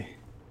play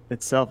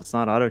itself. It's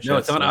not auto chess. No,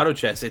 it's not auto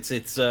chess.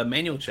 It's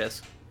manual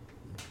chess.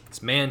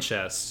 It's man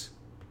chess.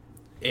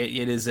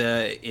 It is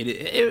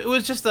it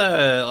was just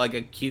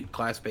a cute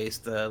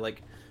class-based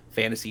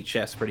fantasy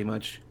chess pretty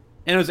much.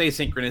 And it was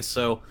asynchronous,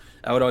 so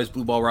I would always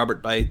blue ball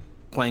Robert by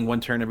playing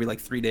one turn every like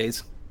 3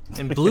 days.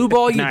 And blue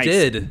ball you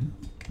did.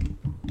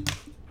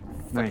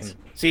 Nice.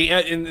 See,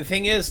 and the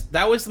thing is,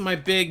 that was my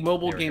big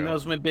mobile game. That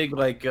was my big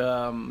like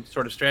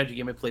sort of strategy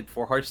game I played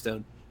before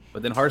Hearthstone.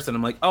 But then Hearthstone,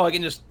 I'm like, oh, I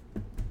can just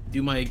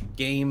do my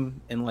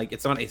game and like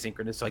it's not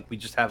asynchronous. Like we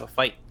just have a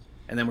fight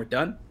and then we're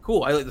done.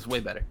 Cool. I like this way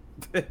better.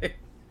 So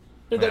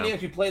don't you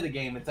actually play the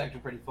game? It's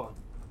actually pretty fun.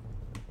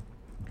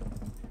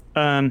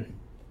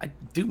 I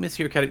do miss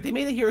Hero Academy. They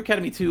made a Hero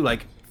Academy 2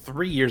 like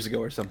 3 years ago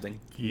or something.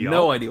 Yep.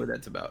 No idea what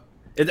that's about.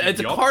 It's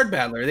a card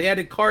battler. They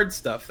added card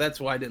stuff. That's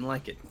why I didn't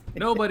like it.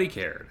 Nobody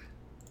cared.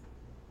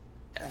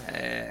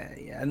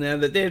 Yeah, and then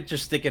they're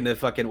just sticking to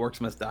fucking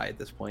Orcs Must Die at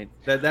this point.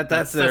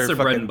 That's their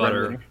bread and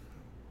butter.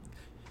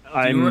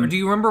 Do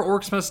you remember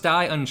Orcs Must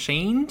Die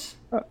Unchained?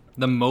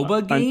 The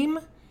MOBA game?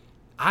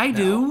 I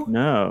do.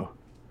 No.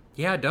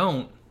 Yeah,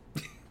 don't.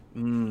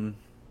 I'm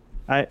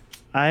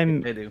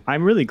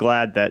really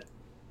glad that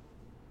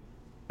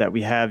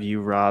we have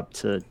you, Rob,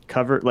 to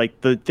cover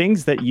like the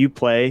things that you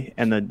play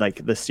and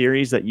the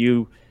series that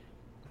you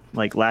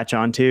like latch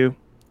onto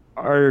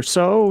are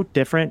so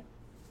different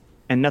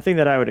and nothing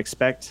that I would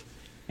expect,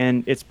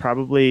 and it's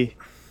probably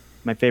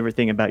my favorite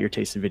thing about your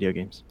taste in video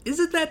games. Is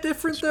it that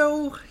different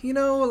though? You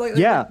know, like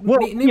yeah. Well,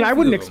 I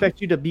wouldn't expect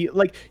you to be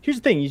like. Here's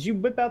the thing: is you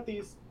whip out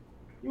these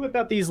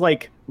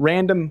like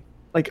random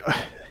like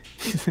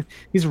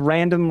these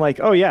random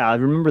like, oh yeah, I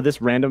remember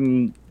this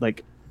random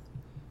like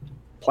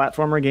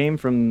platformer game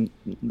from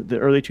the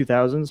early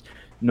 2000s.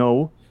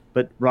 No,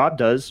 but Rob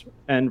does,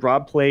 and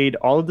Rob played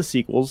all of the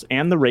sequels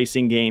and the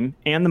racing game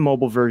and the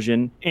mobile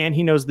version, and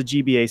he knows the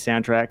GBA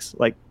soundtracks.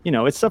 Like, you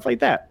know, it's stuff like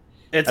that.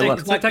 It's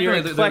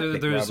technically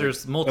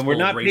there's multiple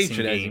racing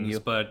games,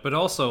 but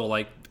also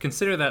like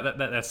consider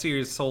that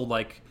series sold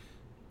like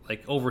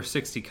over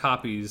 60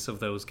 copies of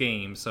those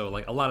games, so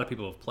like a lot of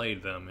people have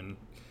played them and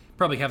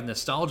probably have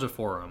nostalgia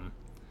for them.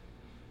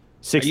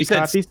 60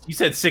 copies? You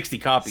said 60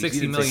 copies.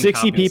 60 million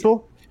 60 copies.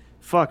 People?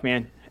 Fuck,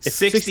 man. If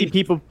 60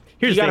 people...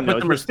 Here's you the gotta thing,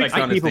 put some respect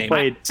on his name.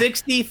 Played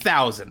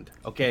 60,000.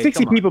 Okay,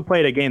 60 people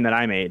played a game that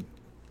I made.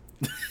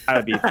 I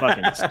would be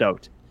fucking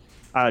stoked.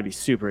 I would be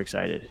super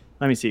excited.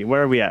 Let me see.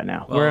 Where are we at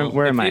now? Well,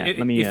 where am I at?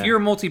 If you're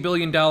a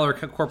multi-billion-dollar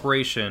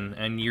corporation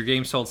and your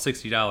game sold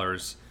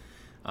 $60,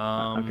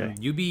 okay.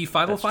 you'd be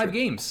 505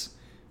 games.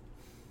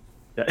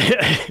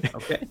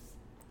 Okay.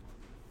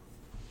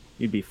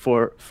 You'd be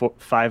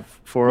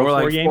 404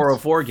 like games.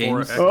 404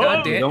 games.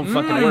 Don't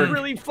fucking work.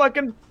 Really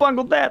fucking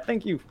bungled that.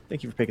 Thank you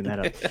for picking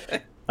that up.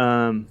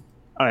 All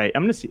right,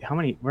 I'm gonna see how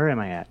many. Where am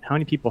I at? How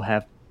many people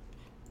have?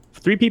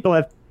 3 people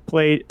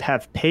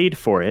have paid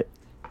for it,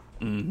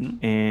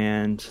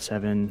 and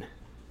 7.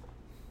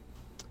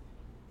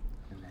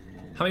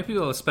 How many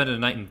people have spent a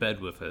night in bed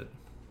with it?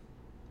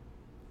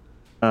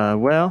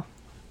 Well,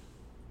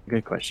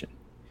 good question.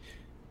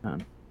 How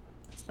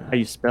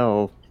you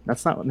spell?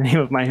 That's not the name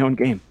of my own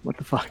game. What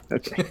the fuck?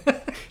 Okay.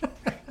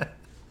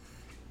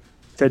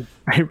 Said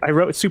I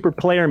wrote Super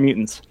Player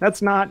Mutants.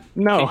 That's not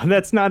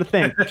a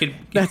thing.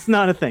 That's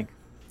not a thing.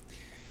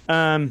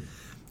 Can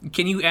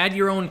you add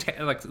your own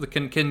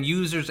can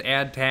users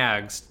add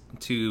tags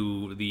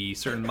to the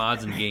certain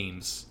mods and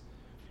games?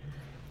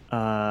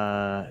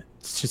 To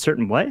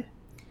certain what?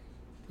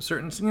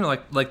 Certain,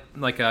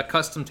 like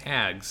custom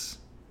tags.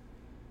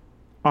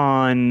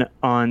 On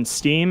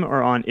Steam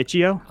or on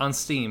itch.io? On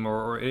Steam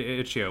or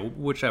itch.io,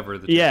 whichever.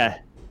 Yeah,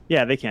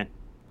 they can.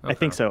 Okay. I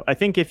think so. I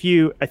think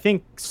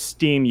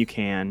Steam you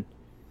can.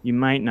 You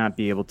might not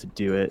be able to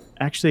do it.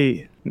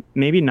 Actually,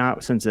 maybe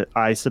not since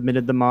I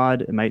submitted the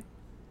mod. It might.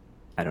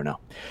 I don't know.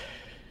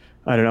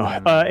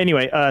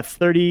 Anyway,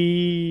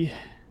 30,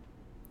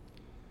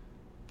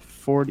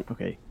 40.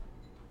 Okay.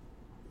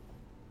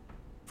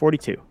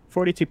 42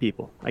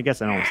 people. I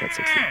guess I almost said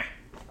 60.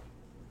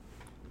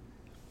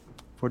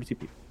 42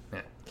 people.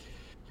 Yeah.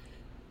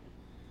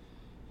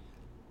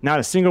 Not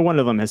a single one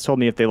of them has told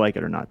me if they like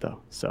it or not, though.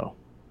 So.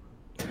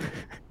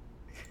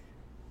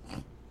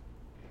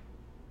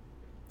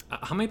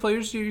 How many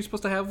players are you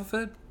supposed to have with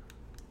it?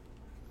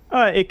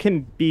 It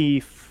can be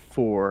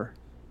 4.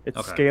 It's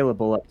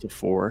scalable up to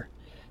 4.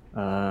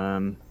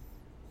 Yeah.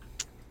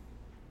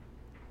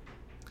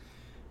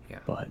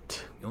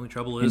 But the only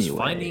trouble is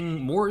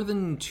finding more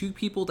than 2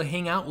 people to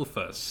hang out with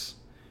us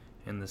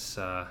in this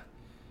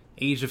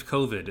age of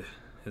COVID.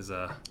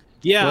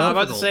 Yeah, I'm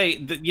about to say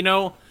that,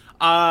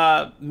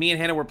 me and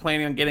Hannah were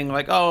planning on getting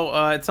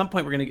at some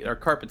point we're gonna get our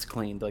carpets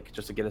cleaned, like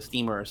just to get a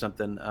steamer or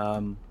something.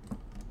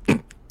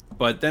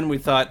 But then we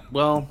thought,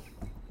 well,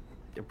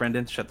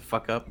 Brendan, shut the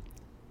fuck up.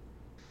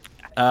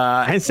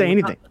 I didn't say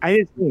anything.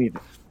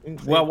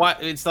 Well,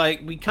 it's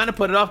like we kind of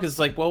put it off because it's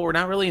like, well, we're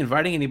not really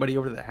inviting anybody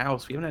over to the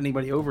house. We haven't had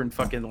anybody over in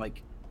fucking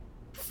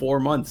 4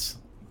 months,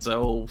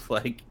 so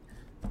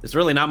there's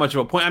really not much of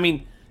a point. I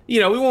mean. We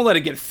won't let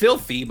it get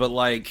filthy, but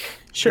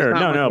sure,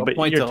 no, but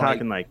you're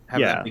talking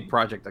have a big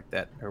project like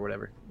that or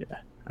whatever. Yeah,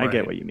 I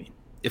get what you mean.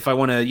 If I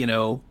want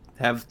to,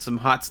 have some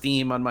hot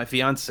steam on my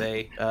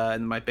fiance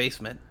in my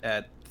basement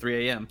at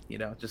 3 a.m.,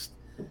 just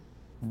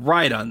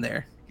right on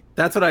there.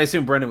 That's what I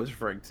assume Brendan was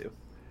referring to.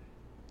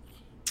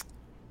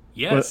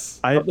 Yes.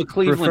 Of the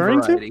Cleveland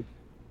variety.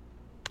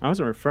 I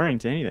wasn't referring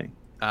to anything.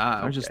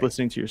 I was just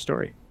listening to your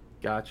story.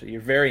 Gotcha.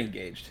 You're very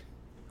engaged.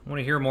 I want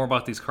to hear more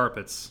about these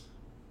carpets.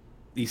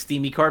 These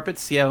steamy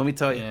carpets? Yeah, let me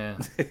tell you. Yeah.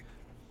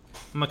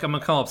 I'm gonna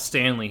call up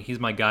Stanley. He's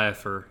my guy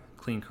for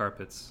clean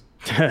carpets.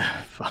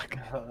 Fuck.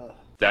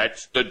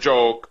 That's the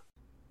joke.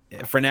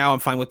 For now, I'm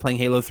fine with playing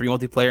Halo 3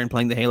 multiplayer and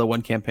playing the Halo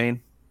 1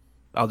 campaign.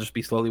 I'll just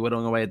be slowly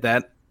whittling away at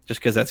that, just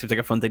because that seems like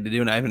a fun thing to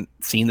do, and I haven't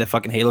seen the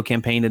fucking Halo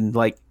campaign in,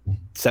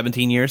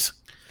 17 years.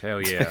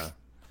 Hell yeah.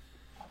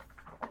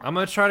 I'm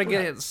gonna try to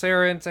get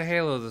Sarah into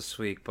Halo this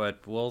week, but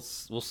we'll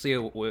see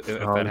if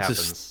that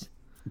happens.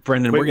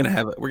 Brendan, we're gonna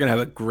have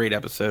a great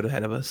episode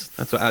ahead of us.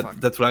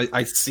 That's what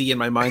I see in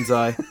my mind's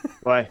eye.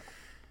 Why?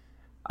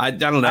 I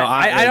don't know.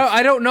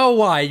 I don't know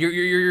why.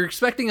 You're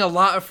expecting a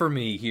lot from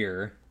me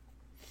here.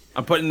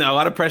 I'm putting a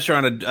lot of pressure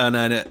on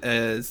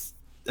an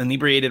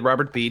inebriated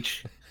Robert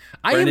Beach.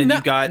 Brendan,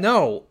 you've got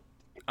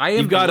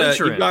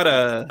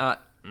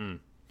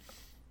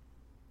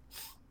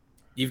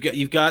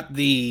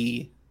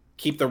the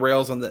keep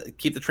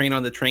the train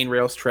on the train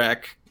rails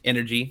track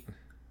energy.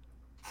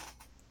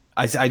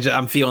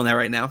 I'm feeling that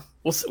right now.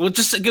 We'll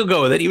just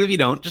go with it, even if you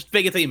don't. Just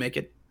fake it till you make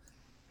it.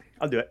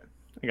 I'll do it.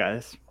 I got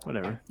this.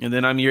 Whatever. And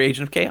then I'm your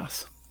agent of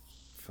chaos.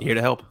 Here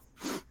to help.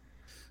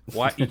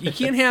 Why you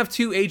can't have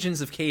two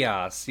agents of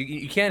chaos?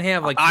 You can't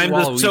have two I'm the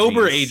Waluigis.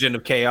 sober agent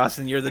of chaos,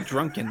 and you're the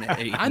drunken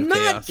agent. I'm of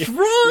not chaos.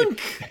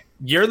 drunk.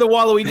 You're the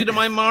Waluigi to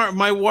my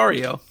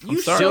Wario. I'm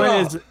sorry.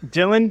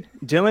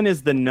 Dylan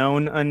is the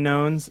known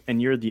unknowns,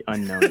 and you're the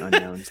unknown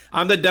unknowns.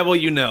 I'm the devil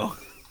you know.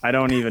 I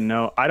don't even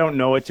know. I don't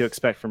know what to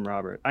expect from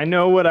Robert. I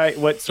know what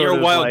sort you're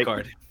of a wild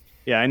card.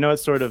 Yeah, I know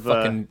it's sort of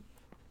fucking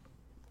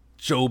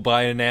Joe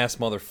Biden ass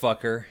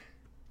motherfucker.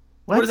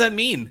 What does that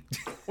mean?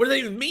 What does that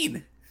even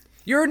mean?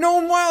 You're a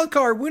known wild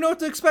card. We know what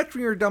to expect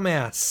from your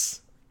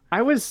dumbass.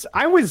 I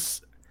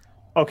was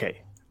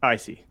okay. I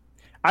see.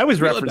 I was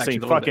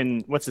referencing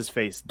fucking what's his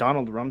face,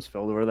 Donald Rumsfeld,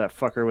 or whatever that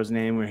fucker was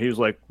named, where he was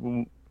like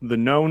the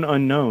known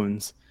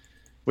unknowns,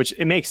 which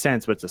it makes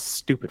sense, but it's a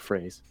stupid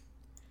phrase.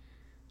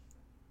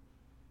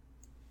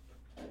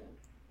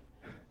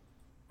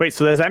 Wait,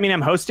 so does that mean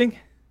I'm hosting?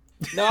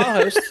 No,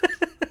 I'll host.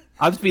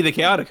 I'll just be the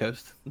chaotic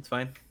host. That's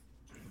fine.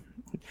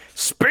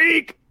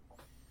 Speak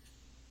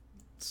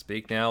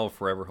now, or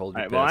forever hold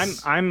your peace. Well,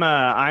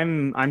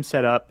 I'm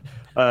set up.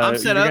 I'm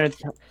set up.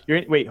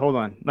 Wait, hold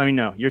on. Let me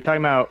know. You're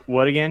talking about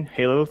what again?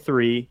 Halo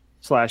 3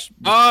 /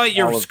 Oh,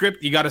 your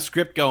script. You got a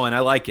script going. I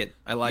like it.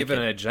 Give it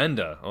an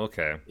agenda.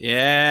 Okay.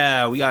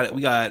 Yeah, we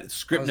got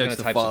script notes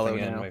to follow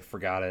now. I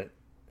forgot it.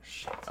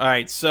 Shit. All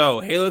right, so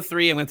Halo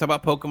 3. I'm going to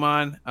talk about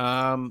Pokemon.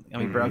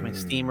 Let me browse my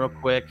Steam real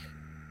quick.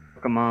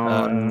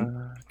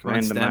 Pokemon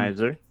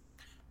randomizer.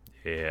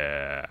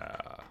 Yeah.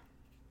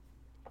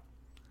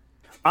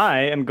 I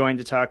am going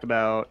to talk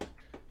about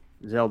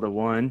Zelda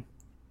 1.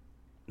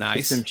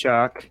 Nice. System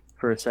Shock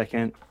for a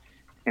second.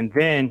 And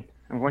then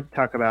I'm going to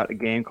talk about a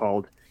game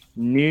called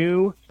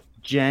New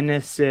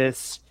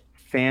Genesis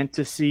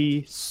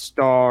Phantasy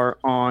Star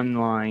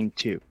Online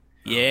 2.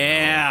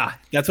 Yeah,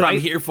 that's what I'm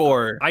here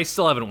for. I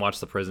still haven't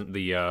watched the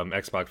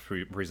Xbox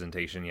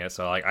presentation yet,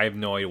 so I have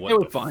no idea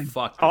what the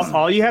fuck.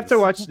 All you have to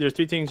watch. There's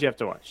 3 things you have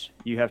to watch.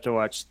 You have to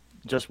watch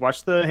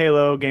the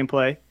Halo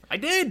gameplay. I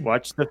did.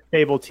 Watch the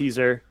Fable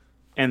teaser,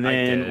 and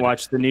then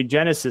watch the new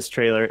Genesis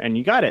trailer, and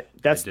you got it.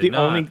 That's the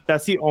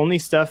only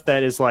stuff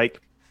that is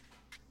like.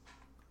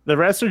 The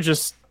rest are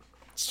just.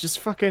 It's just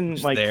fucking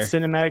just like there.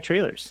 Cinematic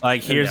trailers.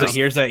 Like here's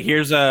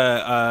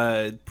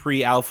a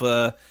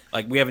pre-alpha.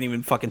 Like we haven't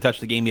even fucking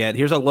touched the game yet.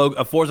 Here's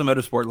a Forza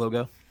Motorsport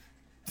logo.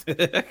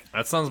 That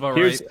sounds about right.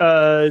 Here's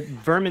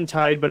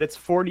Vermintide, but it's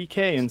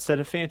 40K instead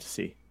of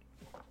Fantasy.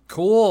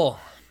 Cool.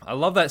 I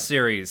love that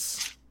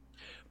series.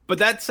 But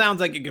that sounds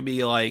like it could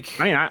be like.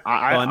 I mean,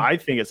 I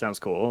think it sounds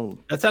cool.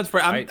 That sounds.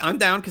 I'm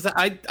down because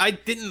I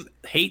didn't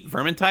hate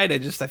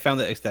Vermintide. I found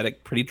the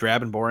aesthetic pretty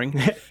drab and boring.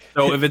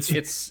 So if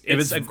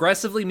it's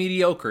aggressively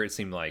mediocre, it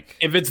seemed like.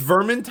 If it's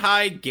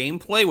Vermintide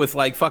gameplay with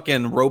like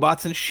fucking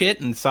robots and shit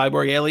and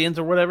cyborg aliens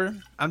or whatever,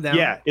 I'm down.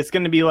 Yeah, it's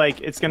gonna be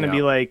like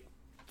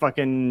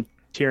fucking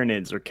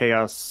Tyranids or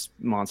Chaos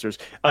monsters.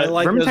 I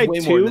like Vermintide way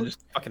 2, more than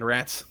just fucking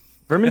rats.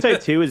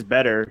 Vermintide 2 is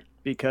better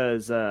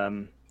because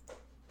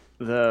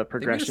the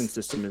progression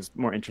system is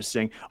more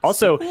interesting.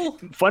 Also,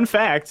 fun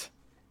fact,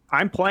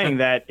 I'm playing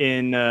that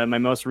in my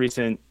most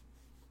recent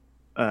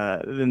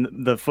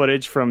the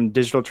footage from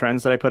Digital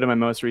Trends that I put in my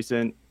most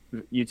recent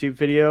YouTube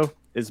video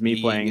is me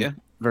playing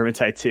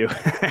Vermintide 2.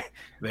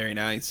 Very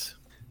nice.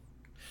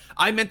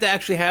 I meant to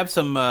actually have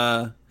some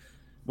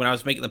when I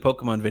was making the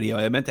Pokemon video,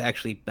 I meant to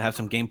actually have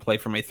some gameplay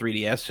for my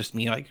 3DS, just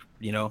me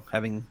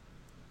having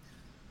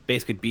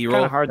basically B-roll.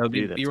 Kind of hard to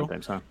do that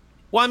sometimes, huh?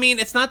 Well, I mean,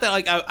 it's not that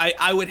like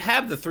I would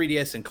have the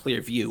 3DS in clear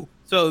view.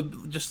 So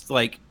just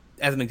like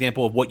as an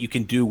example of what you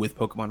can do with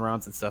Pokemon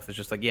rounds and stuff, it's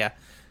just like,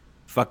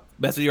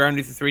 mess with your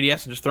underneath the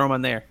 3DS and just throw them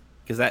on there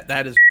because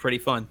that is pretty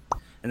fun,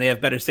 and they have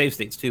better save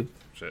states too.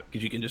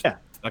 Because you can just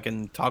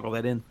fucking toggle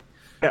that in.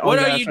 Yeah, what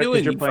are you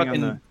doing? You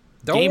fucking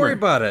Don't worry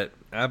about it.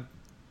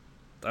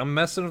 I'm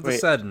messing with the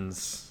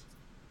settings.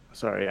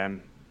 Sorry,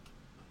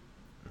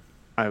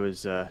 I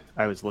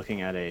was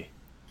looking at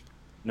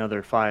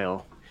another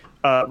file.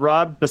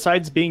 Rob,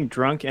 besides being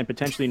drunk and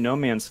potentially No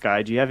Man's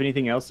Sky, do you have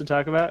anything else to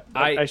talk about?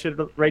 I should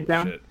write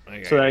down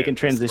so that I can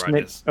transition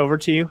it over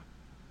to you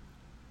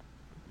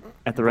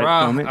at the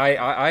right moment.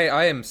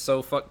 I am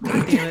so fucked.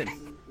 Damn it!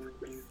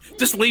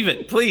 Just leave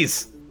it,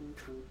 please.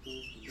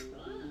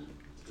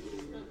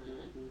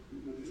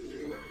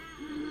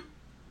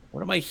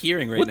 What am I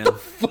hearing right now? What the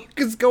fuck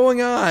is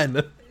going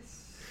on?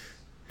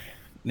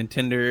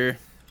 Nintendo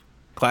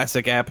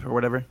Classic app or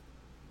whatever.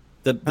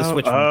 The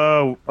Switch.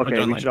 Oh,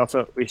 okay. We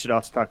should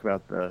also talk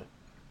about the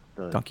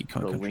Donkey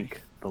Kong the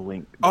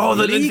link. Oh,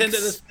 the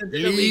Nintendo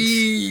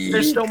leaks.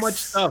 There's so much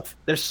stuff.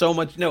 There's so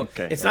much. No,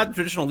 it's not the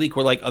traditional leak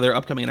where like other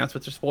upcoming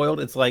announcements are spoiled.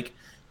 It's like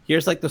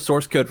here's like the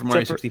source code from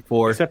Mario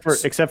 64.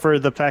 Except for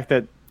the fact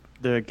that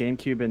the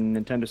GameCube and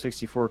Nintendo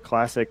 64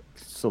 Classic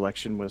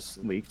selection was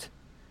leaked.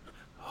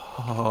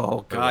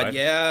 Oh God,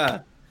 yeah.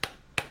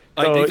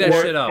 I think that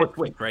shit up.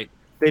 Right.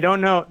 They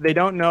don't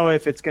know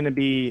if it's going to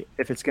be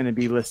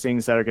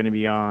listings that are going to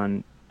be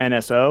on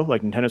NSO,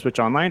 like Nintendo Switch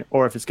Online,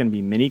 or if it's going to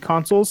be mini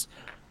consoles.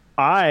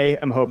 I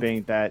am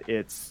hoping that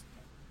it's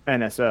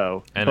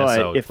NSO. NSO,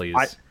 but if please.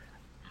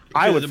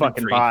 I would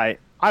fucking buy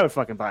a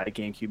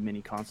GameCube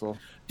mini console.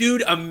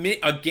 Dude, a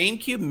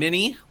GameCube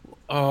mini?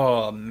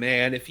 Oh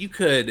man, if you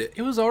could.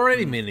 It was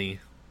already mini.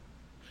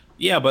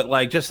 Yeah, but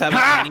like just have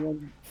it.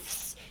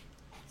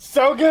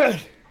 So good.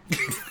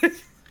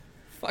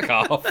 Fuck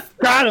off.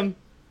 Got him.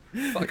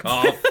 Fuck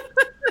off.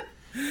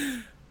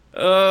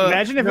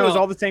 Imagine if it was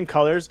all the same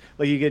colors.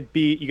 Like you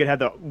could have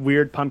the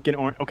weird pumpkin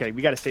orange. Okay,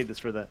 we got to save this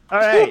for the. All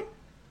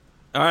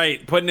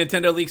right. Putting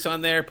Nintendo leaks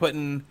on there.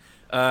 Putting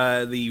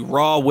the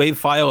raw wave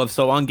file of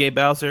 "So Long, Gay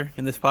Bowser"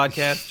 in this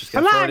podcast. Just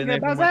gonna throw it in there.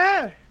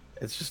 Bowser!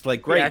 It's just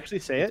like great. Does he actually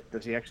say it?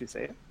 Does he actually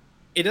say it?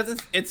 It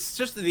doesn't. It's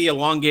just the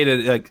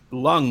elongated like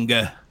lung,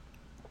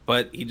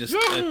 but he just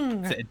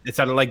it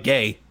sounded like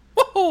gay.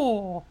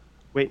 Whoa.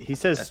 Wait, he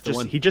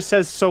just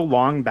says "So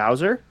long,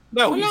 Bowser."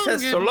 No, he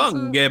says "So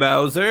long, gay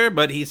Bowser,"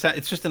 but it's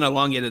just an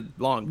elongated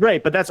long.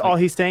 Right, but that's all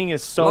he's saying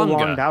is "So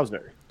long,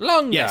 Bowser."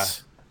 Longa.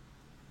 Yes.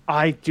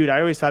 I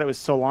always thought it was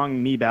 "So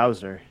long, me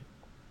Bowser."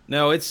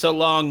 No, it's "So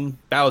long,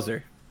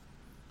 Bowser."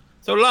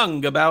 So long,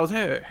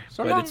 Bowser.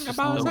 So long,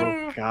 Bowser.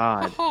 Oh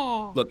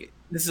God. Look,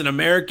 this is an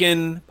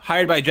American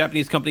hired by a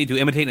Japanese company to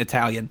imitate an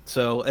Italian,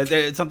 so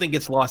something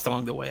gets lost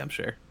along the way, I'm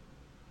sure.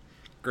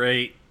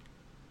 Great.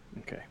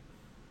 Okay.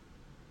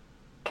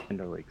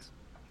 Nintendo leaks.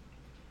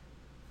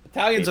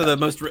 Italians are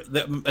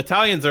the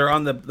Italians are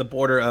on the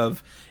border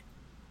of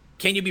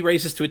can you be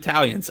racist to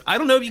Italians? I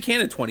don't know if you can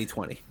in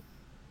 2020.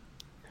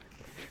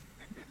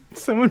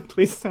 Someone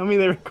please tell me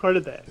they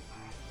recorded that.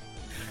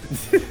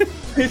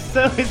 Please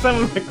tell me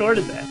someone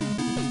recorded that.